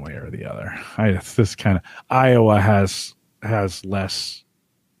it one way or the other. Iowa has less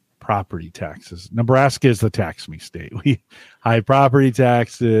property taxes. Nebraska is the tax me state. We high property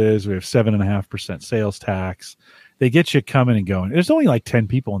taxes. We have 7.5% sales tax. They get you coming and going. There's only like 10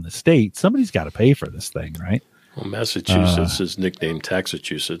 people in the state. Somebody's got to pay for this thing, right? Well, Massachusetts is nicknamed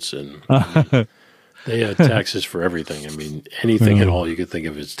Taxachusetts, and they had taxes for everything. Anything at all you could think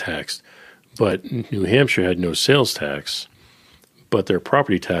of is taxed. But New Hampshire had no sales tax, but their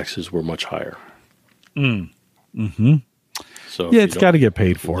property taxes were much higher. Mm-hmm. So Yeah, it's got to get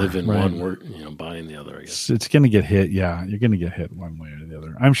paid for. Live in right? one, we're buying the other. I guess It's going to get hit. Yeah, you're going to get hit one way or the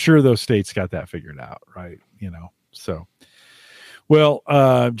other. I'm sure those states got that figured out, right? So. Well,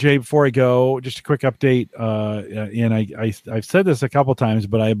 Jay, before I go, just a quick update. And I've said this a couple times,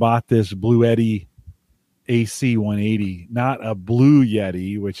 but I bought this Blue Yeti AC 180, not a Blue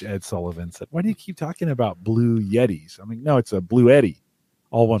Yeti, which Ed Sullivan said. Why do you keep talking about Blue Yetis? I mean, no, it's a Blue Yeti,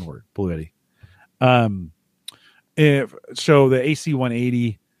 all one word, Blue Yeti. So the AC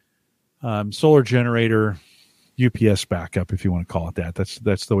 180 solar generator, UPS backup, if you want to call it that.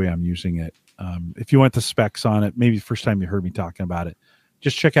 That's the way I'm using it. If you want the specs on it, maybe the first time you heard me talking about it,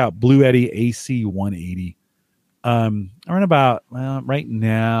 just check out Blue Yeti AC 180. I run about, right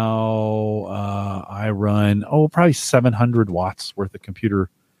now, I run, probably 700 watts worth of computer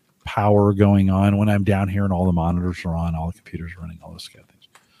power going on when I'm down here and all the monitors are on, all the computers running, all those kind of things.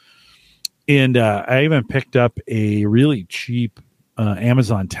 And I even picked up a really cheap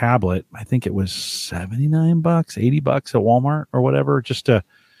Amazon tablet. I think it was $79, $80 at Walmart or whatever, just to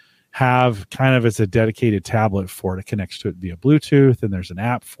have kind of as a dedicated tablet for it. It connects to it via Bluetooth, and there's an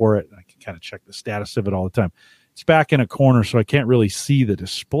app for it. I can kind of check the status of it all the time. It's back in a corner, so I can't really see the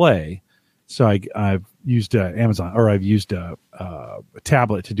display. So I've used Amazon, or I've used a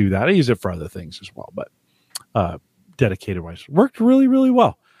tablet to do that. I use it for other things as well, but dedicated wise, worked really, really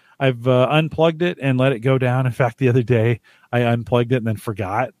well. I've unplugged it and let it go down. In fact, the other day I unplugged it and then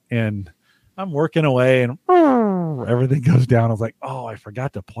forgot, and I'm working away and everything goes down. I was like, I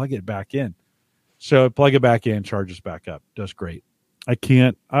forgot to plug it back in. So I plug it back in, charges back up, does great. I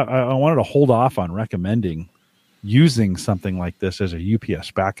wanted to hold off on recommending using something like this as a UPS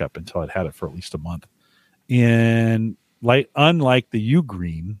backup until I'd had it for at least a month. And unlike the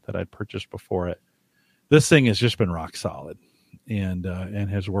U-Green that I'd purchased before it, this thing has just been rock solid and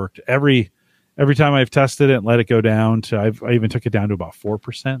has worked every time I've tested it and let it go down to, I even took it down to about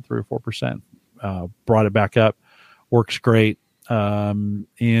 4%, 3 or 4%, brought it back up, works great. And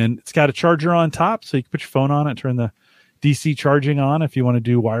it's got a charger on top, so you can put your phone on it, turn the DC charging on if you want to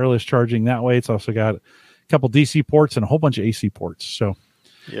do wireless charging that way. It's also got a couple DC ports and a whole bunch of AC ports. So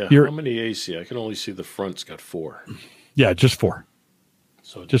yeah, how many AC? I can only see the front's got 4. Yeah, just 4.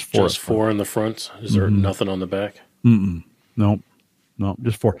 So just 4. Just 4 in the front. Is there nothing on the back? No,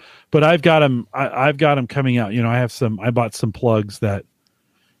 just 4. But I've got them. I've got them coming out. I bought some plugs that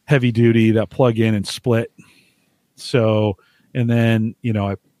heavy duty that plug in and split. So, and then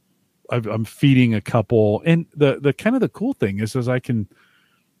I'm feeding a couple. And the kind of the cool thing is I can,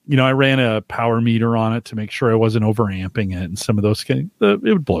 I ran a power meter on it to make sure I wasn't overamping it, and some of those it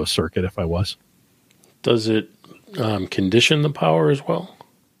would blow a circuit if I was. Does it condition the power as well?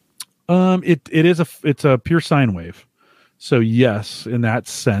 It's a pure sine wave. So yes, in that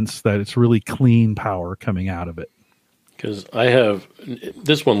sense that it's really clean power coming out of it. Because I have,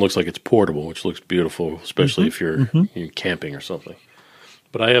 this one looks like it's portable, which looks beautiful, especially if you're camping or something.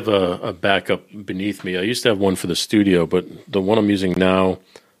 But I have a backup beneath me. I used to have one for the studio, but the one I'm using now,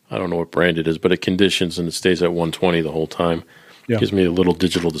 I don't know what brand it is, but it conditions and it stays at 120 the whole time. Yeah. It gives me a little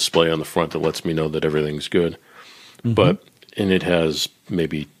digital display on the front that lets me know that everything's good. And it has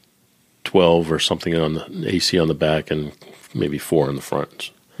maybe 12 or something on the AC on the back and maybe 4 in the front.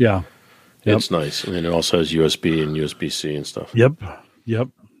 Yeah. It's nice. And then it also has USB and USB-C and stuff. Yep.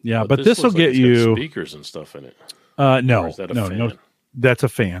 Yeah, but this will get you speakers and stuff in it. No, is that a fan? That's a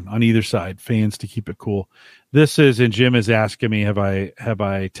fan on either side. Fans to keep it cool. This is, and Jim is asking me, have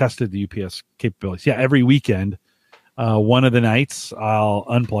I tested the UPS capabilities? Yeah, every weekend, one of the nights I'll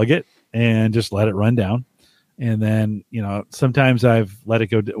unplug it and just let it run down. And then, sometimes I've let it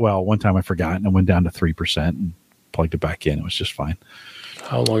go. Well, one time I forgot and it went down to 3% and plugged it back in. It was just fine.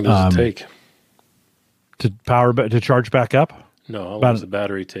 How long does it take to charge back up? No, how long does the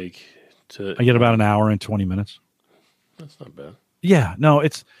battery take I get about an hour and 20 minutes. That's not bad. Yeah, no,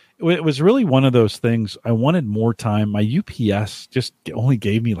 it was really one of those things. I wanted more time. My UPS just only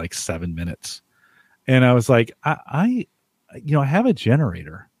gave me like 7 minutes. And I was like, I have a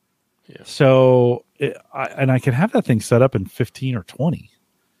generator. Yeah. So I can have that thing set up in 15 or 20.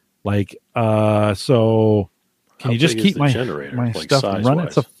 Like, so can you just keep my generator, my stuff running?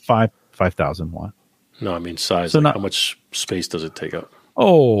 It's a 5,000 watt. No, I mean size. So how much space does it take up?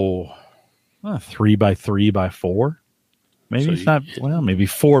 3 by 3 by 4. Maybe it's not. Maybe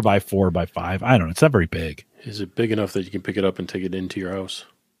 4 by 4 by 5. I don't know. It's not very big. Is it big enough that you can pick it up and take it into your house?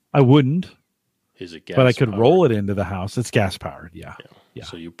 I wouldn't. Is it gas? But I could roll it into the house. It's gas powered. Yeah.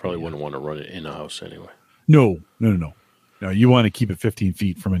 So you probably wouldn't want to run it in a house anyway. No. You want to keep it 15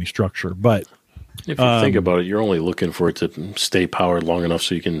 feet from any structure, but If you think about it, you're only looking for it to stay powered long enough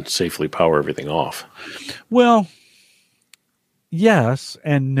so you can safely power everything off. Well, yes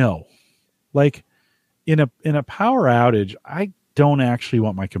and no. Like in a power outage, I don't actually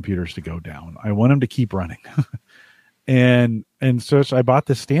want my computers to go down. I want them to keep running. and so I bought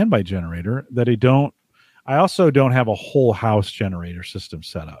this standby generator that I also don't have a whole house generator system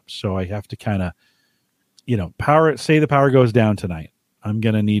set up. So I have to kind of, power it. Say the power goes down tonight. I'm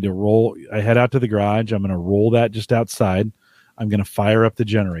going to need to I head out to the garage. I'm going to roll that just outside. I'm going to fire up the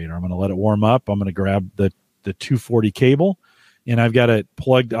generator. I'm going to let it warm up. I'm going to grab the 240 cable, and I've got it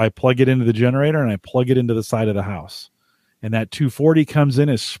plugged. I plug it into the generator and I plug it into the side of the house. And that 240 comes in,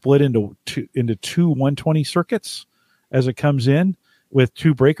 is split into two 120 circuits as it comes in with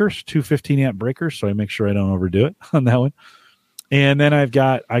two breakers, two 15 amp breakers. So I make sure I don't overdo it on that one. And then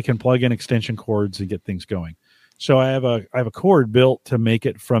I can plug in extension cords and get things going. So I have a cord built to make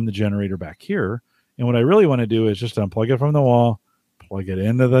it from the generator back here. And what I really want to do is just unplug it from the wall, plug it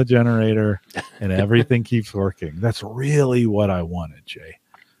into the generator, and everything keeps working. That's really what I wanted, Jay.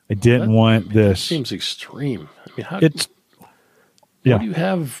 I didn't want this. That seems extreme. I mean, yeah. What do you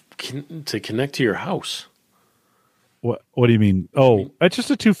have to connect to your house? What do you mean? Oh, it's just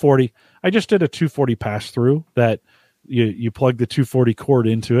a 240. I just did a 240 pass through that you plug the 240 cord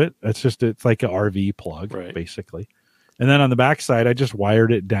into it. It's like an RV plug, right, basically. And then on the back side, I just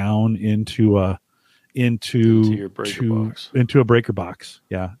wired it down into a breaker box.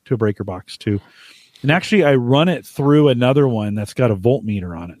 Yeah, to a breaker box too. And actually, I run it through another one that's got a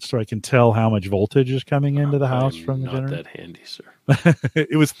voltmeter on it, so I can tell how much voltage is coming into the house from the generator. Not that handy, sir.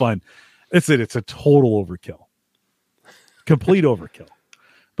 It was fun. It's a total overkill, complete overkill.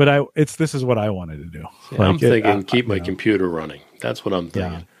 But this is what I wanted to do. Yeah, I'm thinking keep my computer running. That's what I'm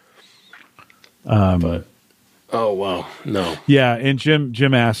thinking. Yeah. But oh wow, no. Yeah, and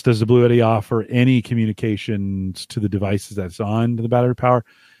Jim asked, does the Blue Eddy offer any communications to the devices that's on the battery power,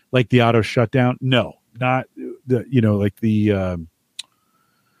 like the auto shutdown? No, not like the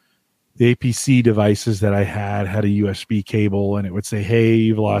APC devices that I had a USB cable, and it would say, "Hey,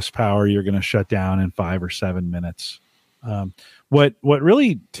 you've lost power. You're going to shut down in 5 or 7 minutes." What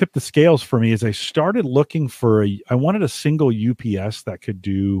really tipped the scales for me is I started looking I wanted a single UPS that could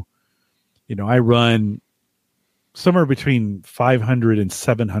do, I run somewhere between 500 and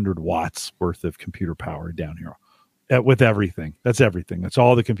 700 watts worth of computer power down here with everything. That's everything. That's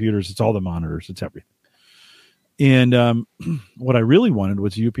all the computers. It's all the monitors. It's everything. And what I really wanted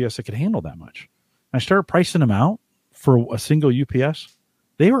was a UPS that could handle that much. I started pricing them out for a single UPS.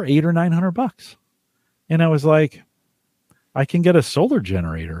 They were $800 or $900. And I was like, I can get a solar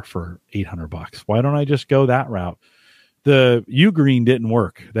generator for $800. Why don't I just go that route? The Ugreen didn't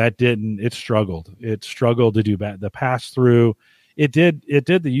work. It struggled. It struggled to do the pass through. It did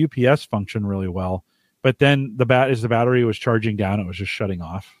the UPS function really well, but then as the battery was charging down, it was just shutting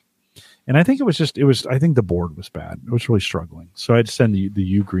off. And I think I think the board was bad. It was really struggling. So I had to send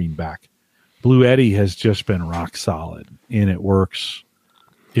the Ugreen back. Blue Eddy has just been rock solid, and it works.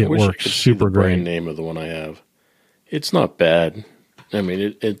 It works super great. Brand name of the one I have. It's not bad. I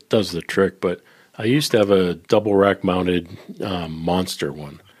mean, it does the trick, but I used to have a double rack mounted Monster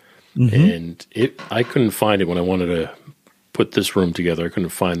one, and I couldn't find it when I wanted to put this room together. I couldn't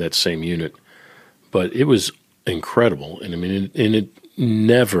find that same unit, but it was incredible. And I mean, it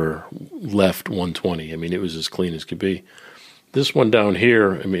never left 120. I mean, it was as clean as could be. This one down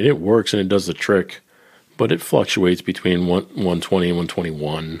here, I mean, it works and it does the trick, but it fluctuates between 120 and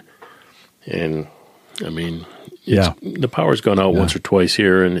 121. And I mean, the power's gone out once or twice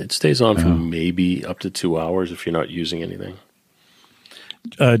here, and it stays on for maybe up to 2 hours if you're not using anything.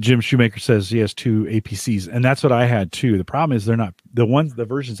 Jim Shoemaker says he has 2 APCs, and that's what I had too. The problem is they're not the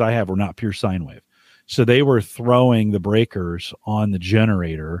versions I have were not pure sine wave, so they were throwing the breakers on the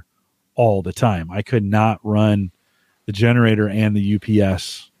generator all the time. I could not run the generator and the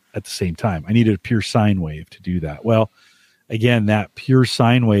UPS at the same time. I needed a pure sine wave to do that. Well, again, that pure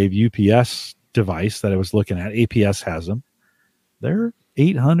sine wave UPS device that I was looking at, APS has them. They're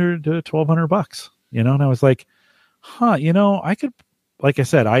 $800 to $1,200, and I was like, I could, like I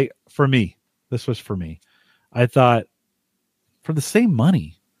said, this was for me. I thought for the same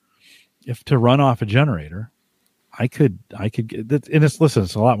money, if to run off a generator, I could get that. And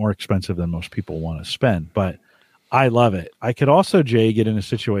it's a lot more expensive than most people want to spend, but I love it. I could also, Jay, get in a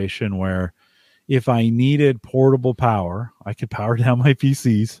situation where if I needed portable power, I could power down my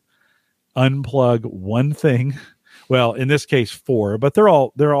PCs, unplug one thing. Well, in this case, 4, but they're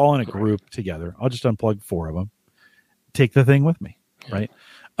all in a group together. I'll just unplug 4 of them. Take the thing with me, right?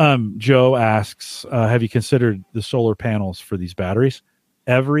 Joe asks, have you considered the solar panels for these batteries?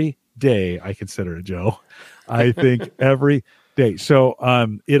 Every day I consider it, Joe. I think every day. So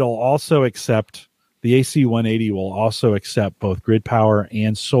it'll also accept the AC180 will also accept both grid power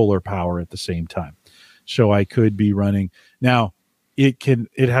and solar power at the same time. So I could be running now. It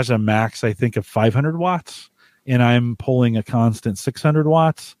has a max, I think, of 500 watts, and I'm pulling a constant 600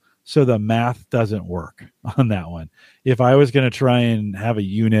 watts. So the math doesn't work on that one. If I was going to try and have a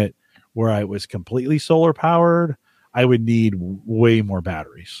unit where I was completely solar powered, I would need way more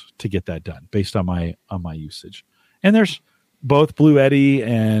batteries to get that done based on my usage. And there's both Blue Eddy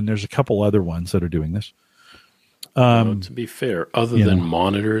and there's a couple other ones that are doing this. To be fair, other than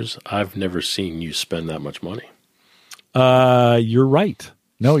monitors, I've never seen you spend that much money. You're right.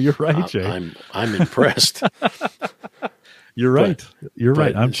 No, you're right, Jay. I'm impressed. You're right. You're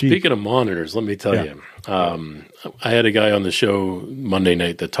right. I'm cheap. Speaking of monitors, let me tell you, I had a guy on the show Monday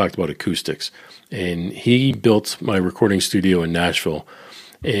night that talked about acoustics, and he built my recording studio in Nashville,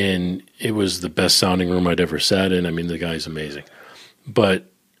 and it was the best sounding room I'd ever sat in. I mean, the guy's amazing. But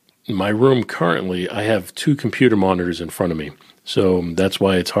my room currently, I have 2 computer monitors in front of me, so that's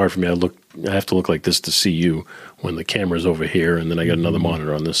why it's hard for me. I have to look like this to see you when the camera's over here, and then I got another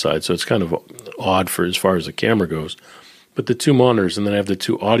monitor on this side. So it's kind of odd for as far as the camera goes. But the 2 monitors, and then I have the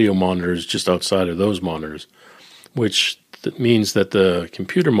 2 audio monitors just outside of those monitors, which means that the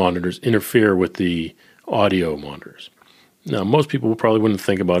computer monitors interfere with the audio monitors. Now, most people probably wouldn't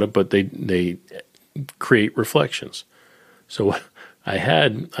think about it, but they create reflections. So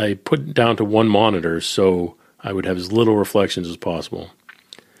I put it down to 1 monitor so I would have as little reflections as possible.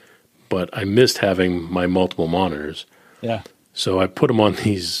 But I missed having my multiple monitors. Yeah. So I put them on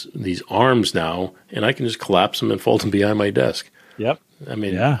these arms now, and I can just collapse them and fold them behind my desk. Yep. I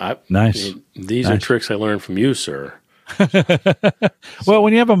mean, nice. These are tricks I learned from you, sir. Well,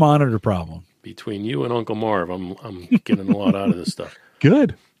 when you have a monitor problem, between you and Uncle Marv, I'm getting a lot out of this stuff.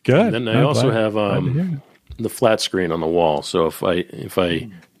 Good. And then I also have the flat screen on the wall. So if I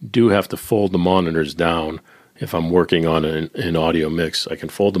do have to fold the monitors down, if I'm working on an audio mix, I can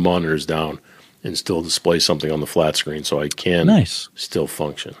fold the monitors down and still display something on the flat screen, so I can still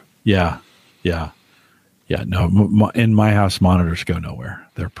function. Yeah. No, in my house, monitors go nowhere.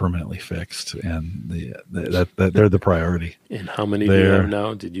 They're permanently fixed, and they're the priority. And how many do you have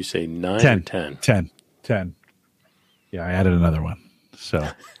now? Did you say 9 or 10? 10. Yeah, I added another one. So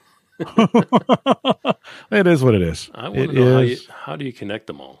it is what it is. I want to know how do you connect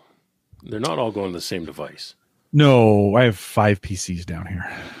them all? They're not all going to the same device. No, I have 5 PCs down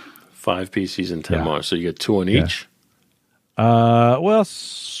here. 5 PCs and 10 monitors. So you get 2 on each? Well,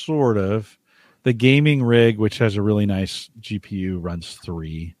 sort of. The gaming rig, which has a really nice GPU, runs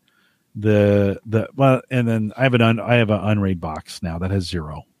 3. And then I have an Unraid box now that has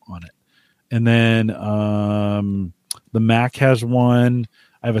 0 on it. And then the Mac has 1.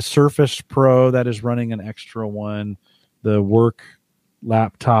 I have a Surface Pro that is running an extra 1. The work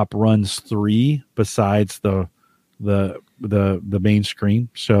laptop runs 3 besides the main screen,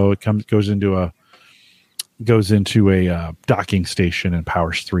 so it goes into a docking station and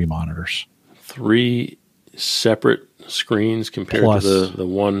powers 3 monitors. 3 separate screens compared to the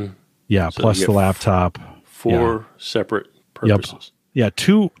one. Yeah, so plus the laptop. 4 separate purposes. Yep.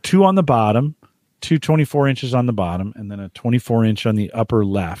 Yeah, two on the bottom, 2 24 inches on the bottom, and then a 24 inch on the upper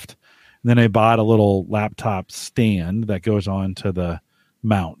left. And then I bought a little laptop stand that goes on to the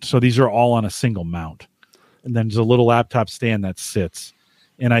mount. So these are all on a single mount. And then there's a little laptop stand that sits,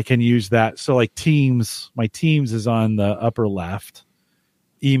 and I can use that. So like my Teams is on the upper left,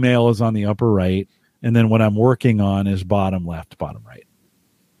 email is on the upper right, and then what I'm working on is bottom left, bottom right.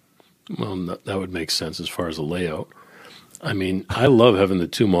 Well, that would make sense as far as the layout. I mean, I love having the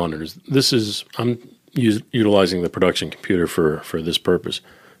 2 monitors. I'm utilizing the production computer for this purpose.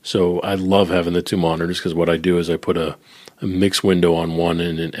 So I love having the 2 monitors because what I do is I put a mix window on one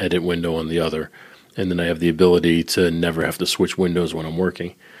and an edit window on the other. And then I have the ability to never have to switch windows when I'm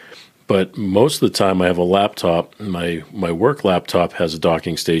working. But most of the time I have a laptop. My work laptop has a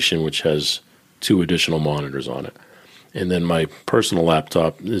docking station which has 2 additional monitors on it. And then my personal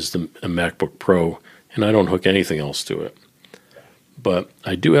laptop is a MacBook Pro, and I don't hook anything else to it. But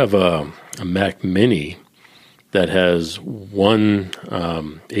I do have a Mac Mini that has 1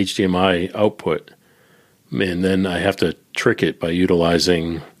 HDMI output, and then I have to trick it by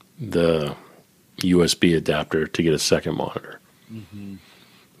utilizing the USB adapter to get a second monitor. Mm-hmm.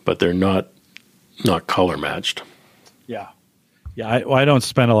 But they're not color matched. Yeah. I don't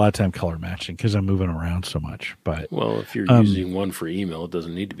spend a lot of time color matching because I'm moving around so much. But if you're using one for email, it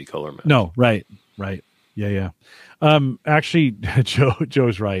doesn't need to be color matched. No, right. Yeah. Actually,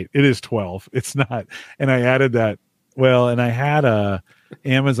 Joe's right. It is 12. It's not. And I added that. Well, and I had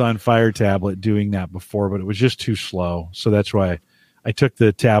Amazon Fire tablet doing that before, but it was just too slow. So that's why I took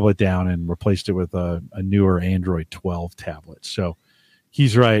the tablet down and replaced it with a newer Android 12 tablet. So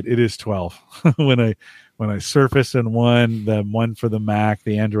he's right. It is 12. when I Surface and the one for the Mac,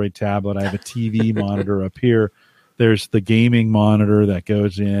 the Android tablet, I have a TV monitor up here. There's the gaming monitor that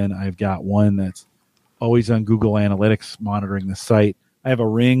goes in. I've got one that's always on Google Analytics monitoring the site. I have a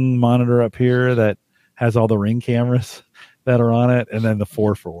Ring monitor up here that has all the Ring cameras that are on it, and then the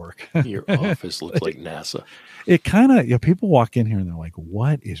 4 for work. Your office looks like NASA. It kind of, people walk in here and they're like,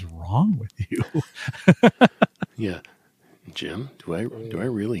 "What is wrong with you?" Yeah, Jim, do I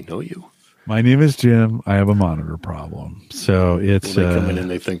really know you? My name is Jim. I have a monitor problem. So it's they come in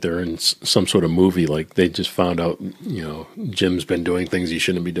and they think they're in some sort of movie, like they just found out, Jim's been doing things he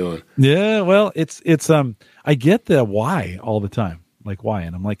shouldn't be doing. Yeah, well, it's I get the why all the time, like why,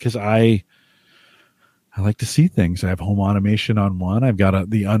 and I'm like, because I like to see things. I have home automation on one. I've got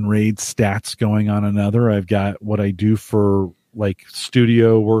the Unraid stats going on another. I've got what I do for like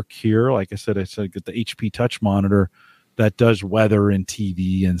studio work here. Like I said, I get the HP Touch monitor that does weather and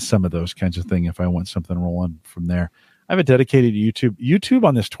TV and some of those kinds of things if I want something rolling from there. I have a dedicated YouTube. YouTube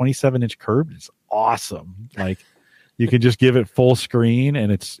on this 27-inch curved is awesome. Like you can just give it full screen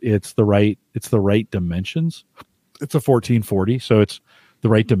and it's the right dimensions. It's a 1440, so it's the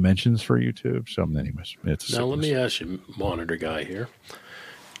right dimensions for YouTube. So anyways, now let me ask you, monitor guy here.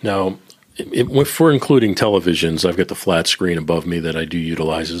 Now, if we're including televisions, I've got the flat screen above me that I do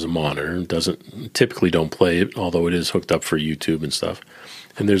utilize as a monitor. It typically don't play it, although it is hooked up for YouTube and stuff.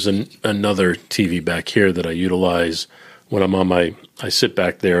 And there's another TV back here that I utilize when I'm on I sit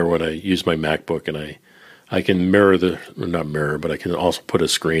back there when I use my MacBook, and I can not mirror, but I can also put a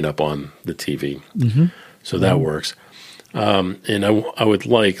screen up on the TV. Mm-hmm. So that works. And I would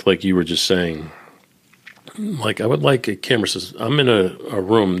like you were just saying, like I would like a camera system. I'm in a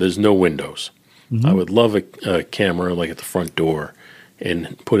room, there's no windows. Mm-hmm. I would love a camera like at the front door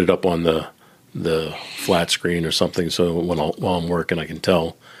and put it up on the flat screen or something, so while I'm working I can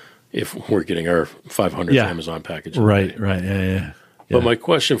tell if we're getting our 500th Amazon package. Right, yeah. But my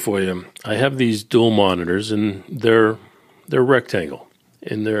question for you, I have these dual monitors and they're rectangle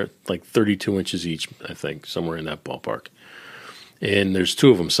and they're like 32 inches each, I think, somewhere in that ballpark. And there's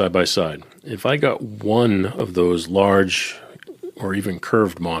 2 of them side by side. If I got one of those large or even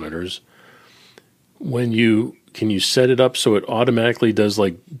curved monitors, can you set it up so it automatically does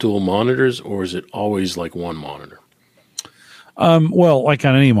like dual monitors, or is it always like one monitor? Well, like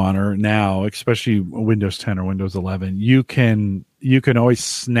on any monitor now, especially Windows 10 or Windows 11, you can always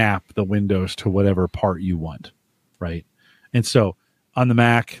snap the windows to whatever part you want, right? And so on the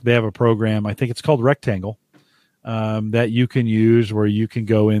Mac, they have a program, I think it's called Rectangle, that you can use where you can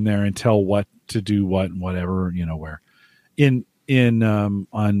go in there and tell what to do, what and whatever, where.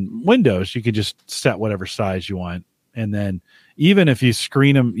 On Windows, you can just set whatever size you want, and then even if you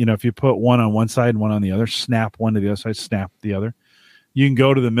screen them, if you put one on one side and one on the other, snap one to the other side, snap the other. You can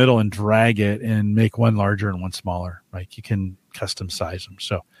go to the middle and drag it and make one larger and one smaller. Like you can custom size them.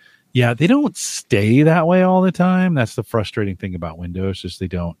 So, yeah, they don't stay that way all the time. That's the frustrating thing about Windows is they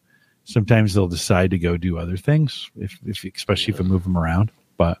don't. Sometimes they'll decide to go do other things, especially if you move them around.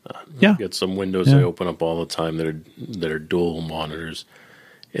 But I've got some windows I open up all the time that are dual monitors,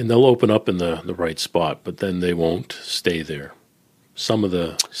 and they'll open up in the right spot, but then they won't stay there. Some of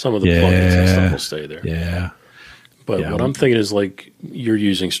the plugins and stuff will stay there. Yeah. But what I'm thinking is like you're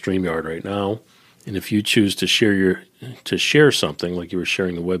using StreamYard right now, and if you choose to share something, like you were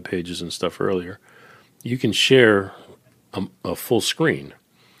sharing the web pages and stuff earlier, you can share a full screen.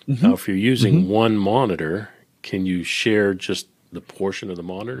 Mm-hmm. Now, if you're using one monitor, can you share just the portion of the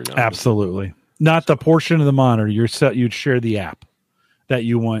monitor now? Absolutely. Not the portion of the monitor. You'd share the app that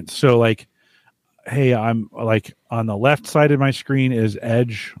you want. So like, hey, I'm like on the left side of my screen is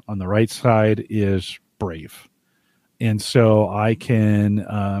Edge. On the right side is Brave. And so I can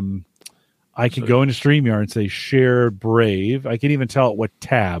go into StreamYard and say share Brave. I can even tell it what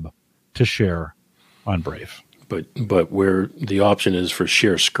tab to share on Brave. But where the option is for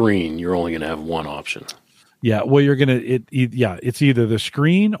share screen, you're only going to have one option. Yeah, well, it's either the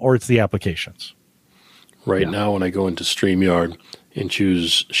screen or it's the applications. Right now, when I go into StreamYard and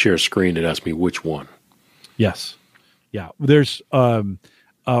choose share screen, it asks me which one. Yes. Yeah. There's 3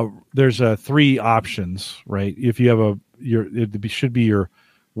 options, right? If you have it should be your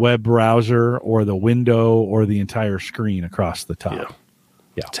web browser or the window or the entire screen across the top.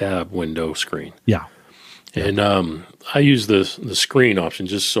 Yeah. Tab, window, screen. Yeah. And I use the screen option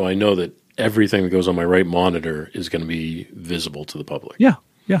just so I know that everything that goes on my right monitor is going to be visible to the public. Yeah.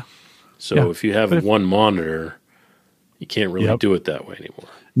 So if you have one monitor, You can't really do it that way anymore.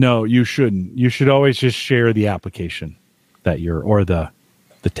 No, you shouldn't. You should always just share the application that you're, or the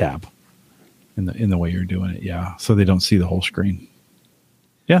tab in the way you're doing it. Yeah. So they don't see the whole screen.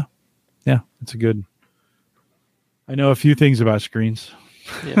 Yeah. Yeah. It's a good, I know a few things about screens.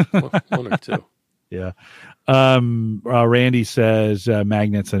 Yeah. One or two. Yeah. Randy says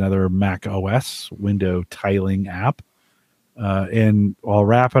Magnet's another Mac OS window tiling app. And I'll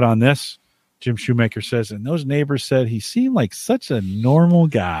wrap it on this. Jim Shoemaker says, and those neighbors said he seemed like such a normal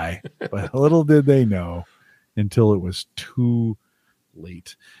guy, but little did they know until it was too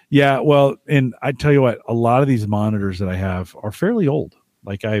late. Yeah, well, and I tell you what, a lot of these monitors that I have are fairly old.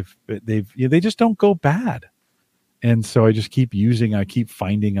 Like they just don't go bad. And so I just keep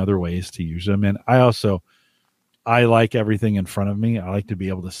finding other ways to use them. And I like everything in front of me. I like to be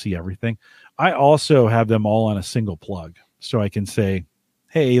able to see everything. I also have them all on a single plug. So I can say,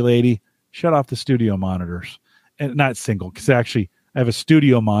 hey, lady, shut off the studio monitors. And not single, because actually I have a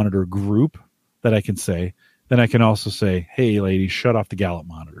studio monitor group that I can say. Then I can also say, hey, lady, shut off the Gallup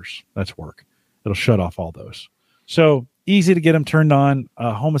monitors. That's work. It'll shut off all those. So easy to get them turned on.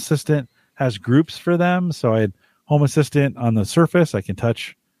 Home Assistant has groups for them. So I had Home Assistant on the Surface. I can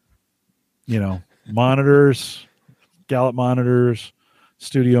touch, monitors, Gallup monitors,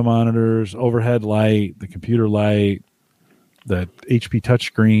 studio monitors, overhead light, the computer light, the HP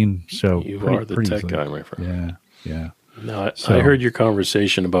touchscreen. So you are the tech guy, my friend. Yeah. No, I heard your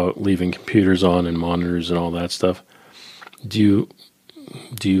conversation about leaving computers on and monitors and all that stuff. Do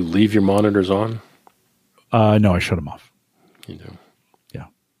you leave your monitors on? No, I shut them off. You do. Yeah.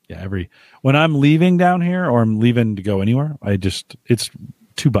 When I'm leaving down here or I'm leaving to go anywhere, it's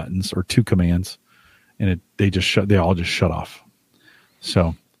two buttons or two commands, and they all just shut off.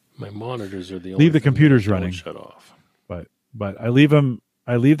 So my monitors are the only leave the computers running. Shut off. But I leave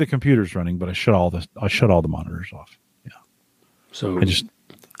the computers running, but I shut all the monitors off. Yeah. So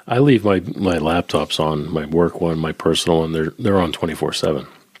I leave my laptops on, my work one, my personal one. They're on 24/7.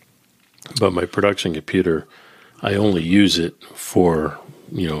 But my production computer, I only use it for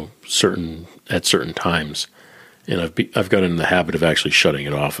certain times, and I've gotten in the habit of actually shutting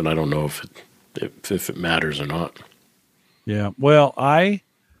it off, and I don't know if it matters or not. Yeah. Well, I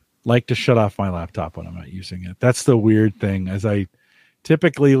like to shut off my laptop when I'm not using it. That's the weird thing, as I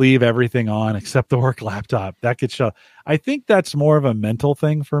typically leave everything on except the work laptop. That gets shut. I think that's more of a mental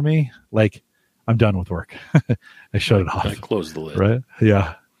thing for me. Like, I'm done with work. I shut it off. I close the lid. Right?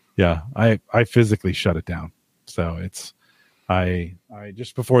 Yeah. Yeah. I physically shut it down. So I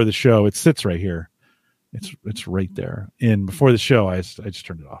just before the show, it sits right here. It's right there. And before the show, I just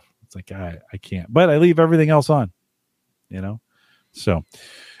turned it off. It's like, I can't, but I leave everything else on, So,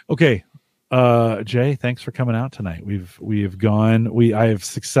 okay. Jay, thanks for coming out tonight. I have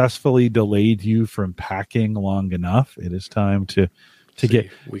successfully delayed you from packing long enough. It is time to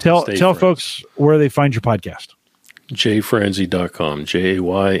tell folks where they find your podcast. jfranze.com,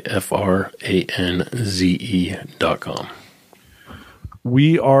 JAYFRANZE.com.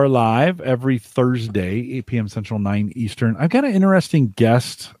 We are live every Thursday, 8 p.m. Central, 9 Eastern. I've got an interesting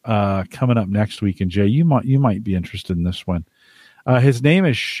guest coming up next week, and Jay, you might be interested in this one. His name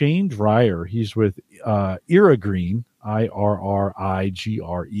is Shane Dreyer. He's with Irrigreen,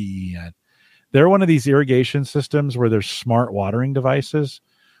 IRRIGREEN. They're one of these irrigation systems where there's smart watering devices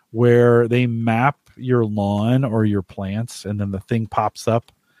where they map your lawn or your plants, and then the thing pops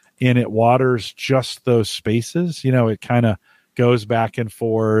up and it waters just those spaces. It kind of goes back and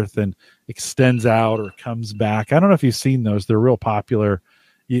forth and extends out or comes back. I don't know if you've seen those. They're real popular.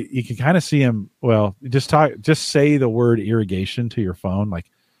 You can kind of see them. Well, just say the word irrigation to your phone, like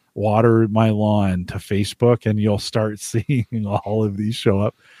water my lawn to Facebook, and you'll start seeing all of these show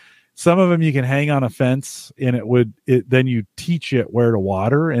up. Some of them you can hang on a fence, and then you teach it where to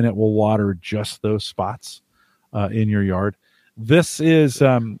water, and it will water just those spots in your yard. This is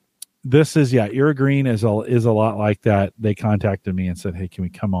Irrigreen is a lot like that. They contacted me and said, hey, can we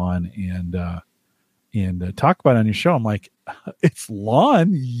come on and talk about it on your show? I'm like, it's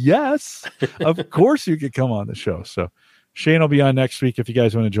lawn. Yes, of course you could come on the show. So Shane will be on next week. If you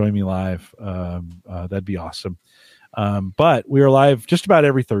guys want to join me live, that'd be awesome. But we are live just about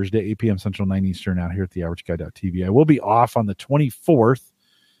every Thursday, 8 p.m. Central, 9 Eastern, out here at theaverageguy.tv. I will be off on the 24th,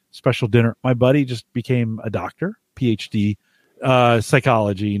 special dinner. My buddy just became a doctor, PhD,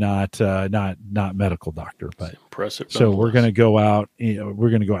 psychology, not medical doctor, but impressive. So we're going to go out. We're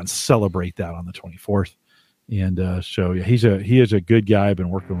going to go out and celebrate that on the 24th. And he is a good guy. I've been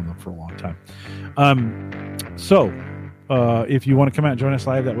working with him for a long time. if you want to come out and join us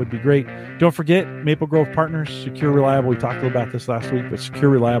live, that would be great. Don't forget, Maple Grove Partners, secure, reliable. We talked a little about this last week, but secure,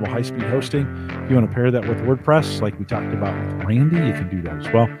 reliable, high-speed hosting. If you want to pair that with WordPress, like we talked about with Randy, you can do that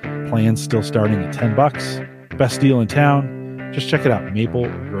as well. Plans still starting at $10. Best deal in town. Just check it out,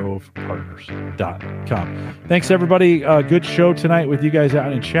 maplegrovepartners.com. Thanks, everybody. Good show tonight with you guys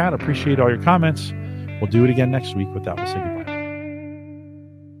out in chat. Appreciate all your comments. We'll do it again next week. With that, we'll say goodbye.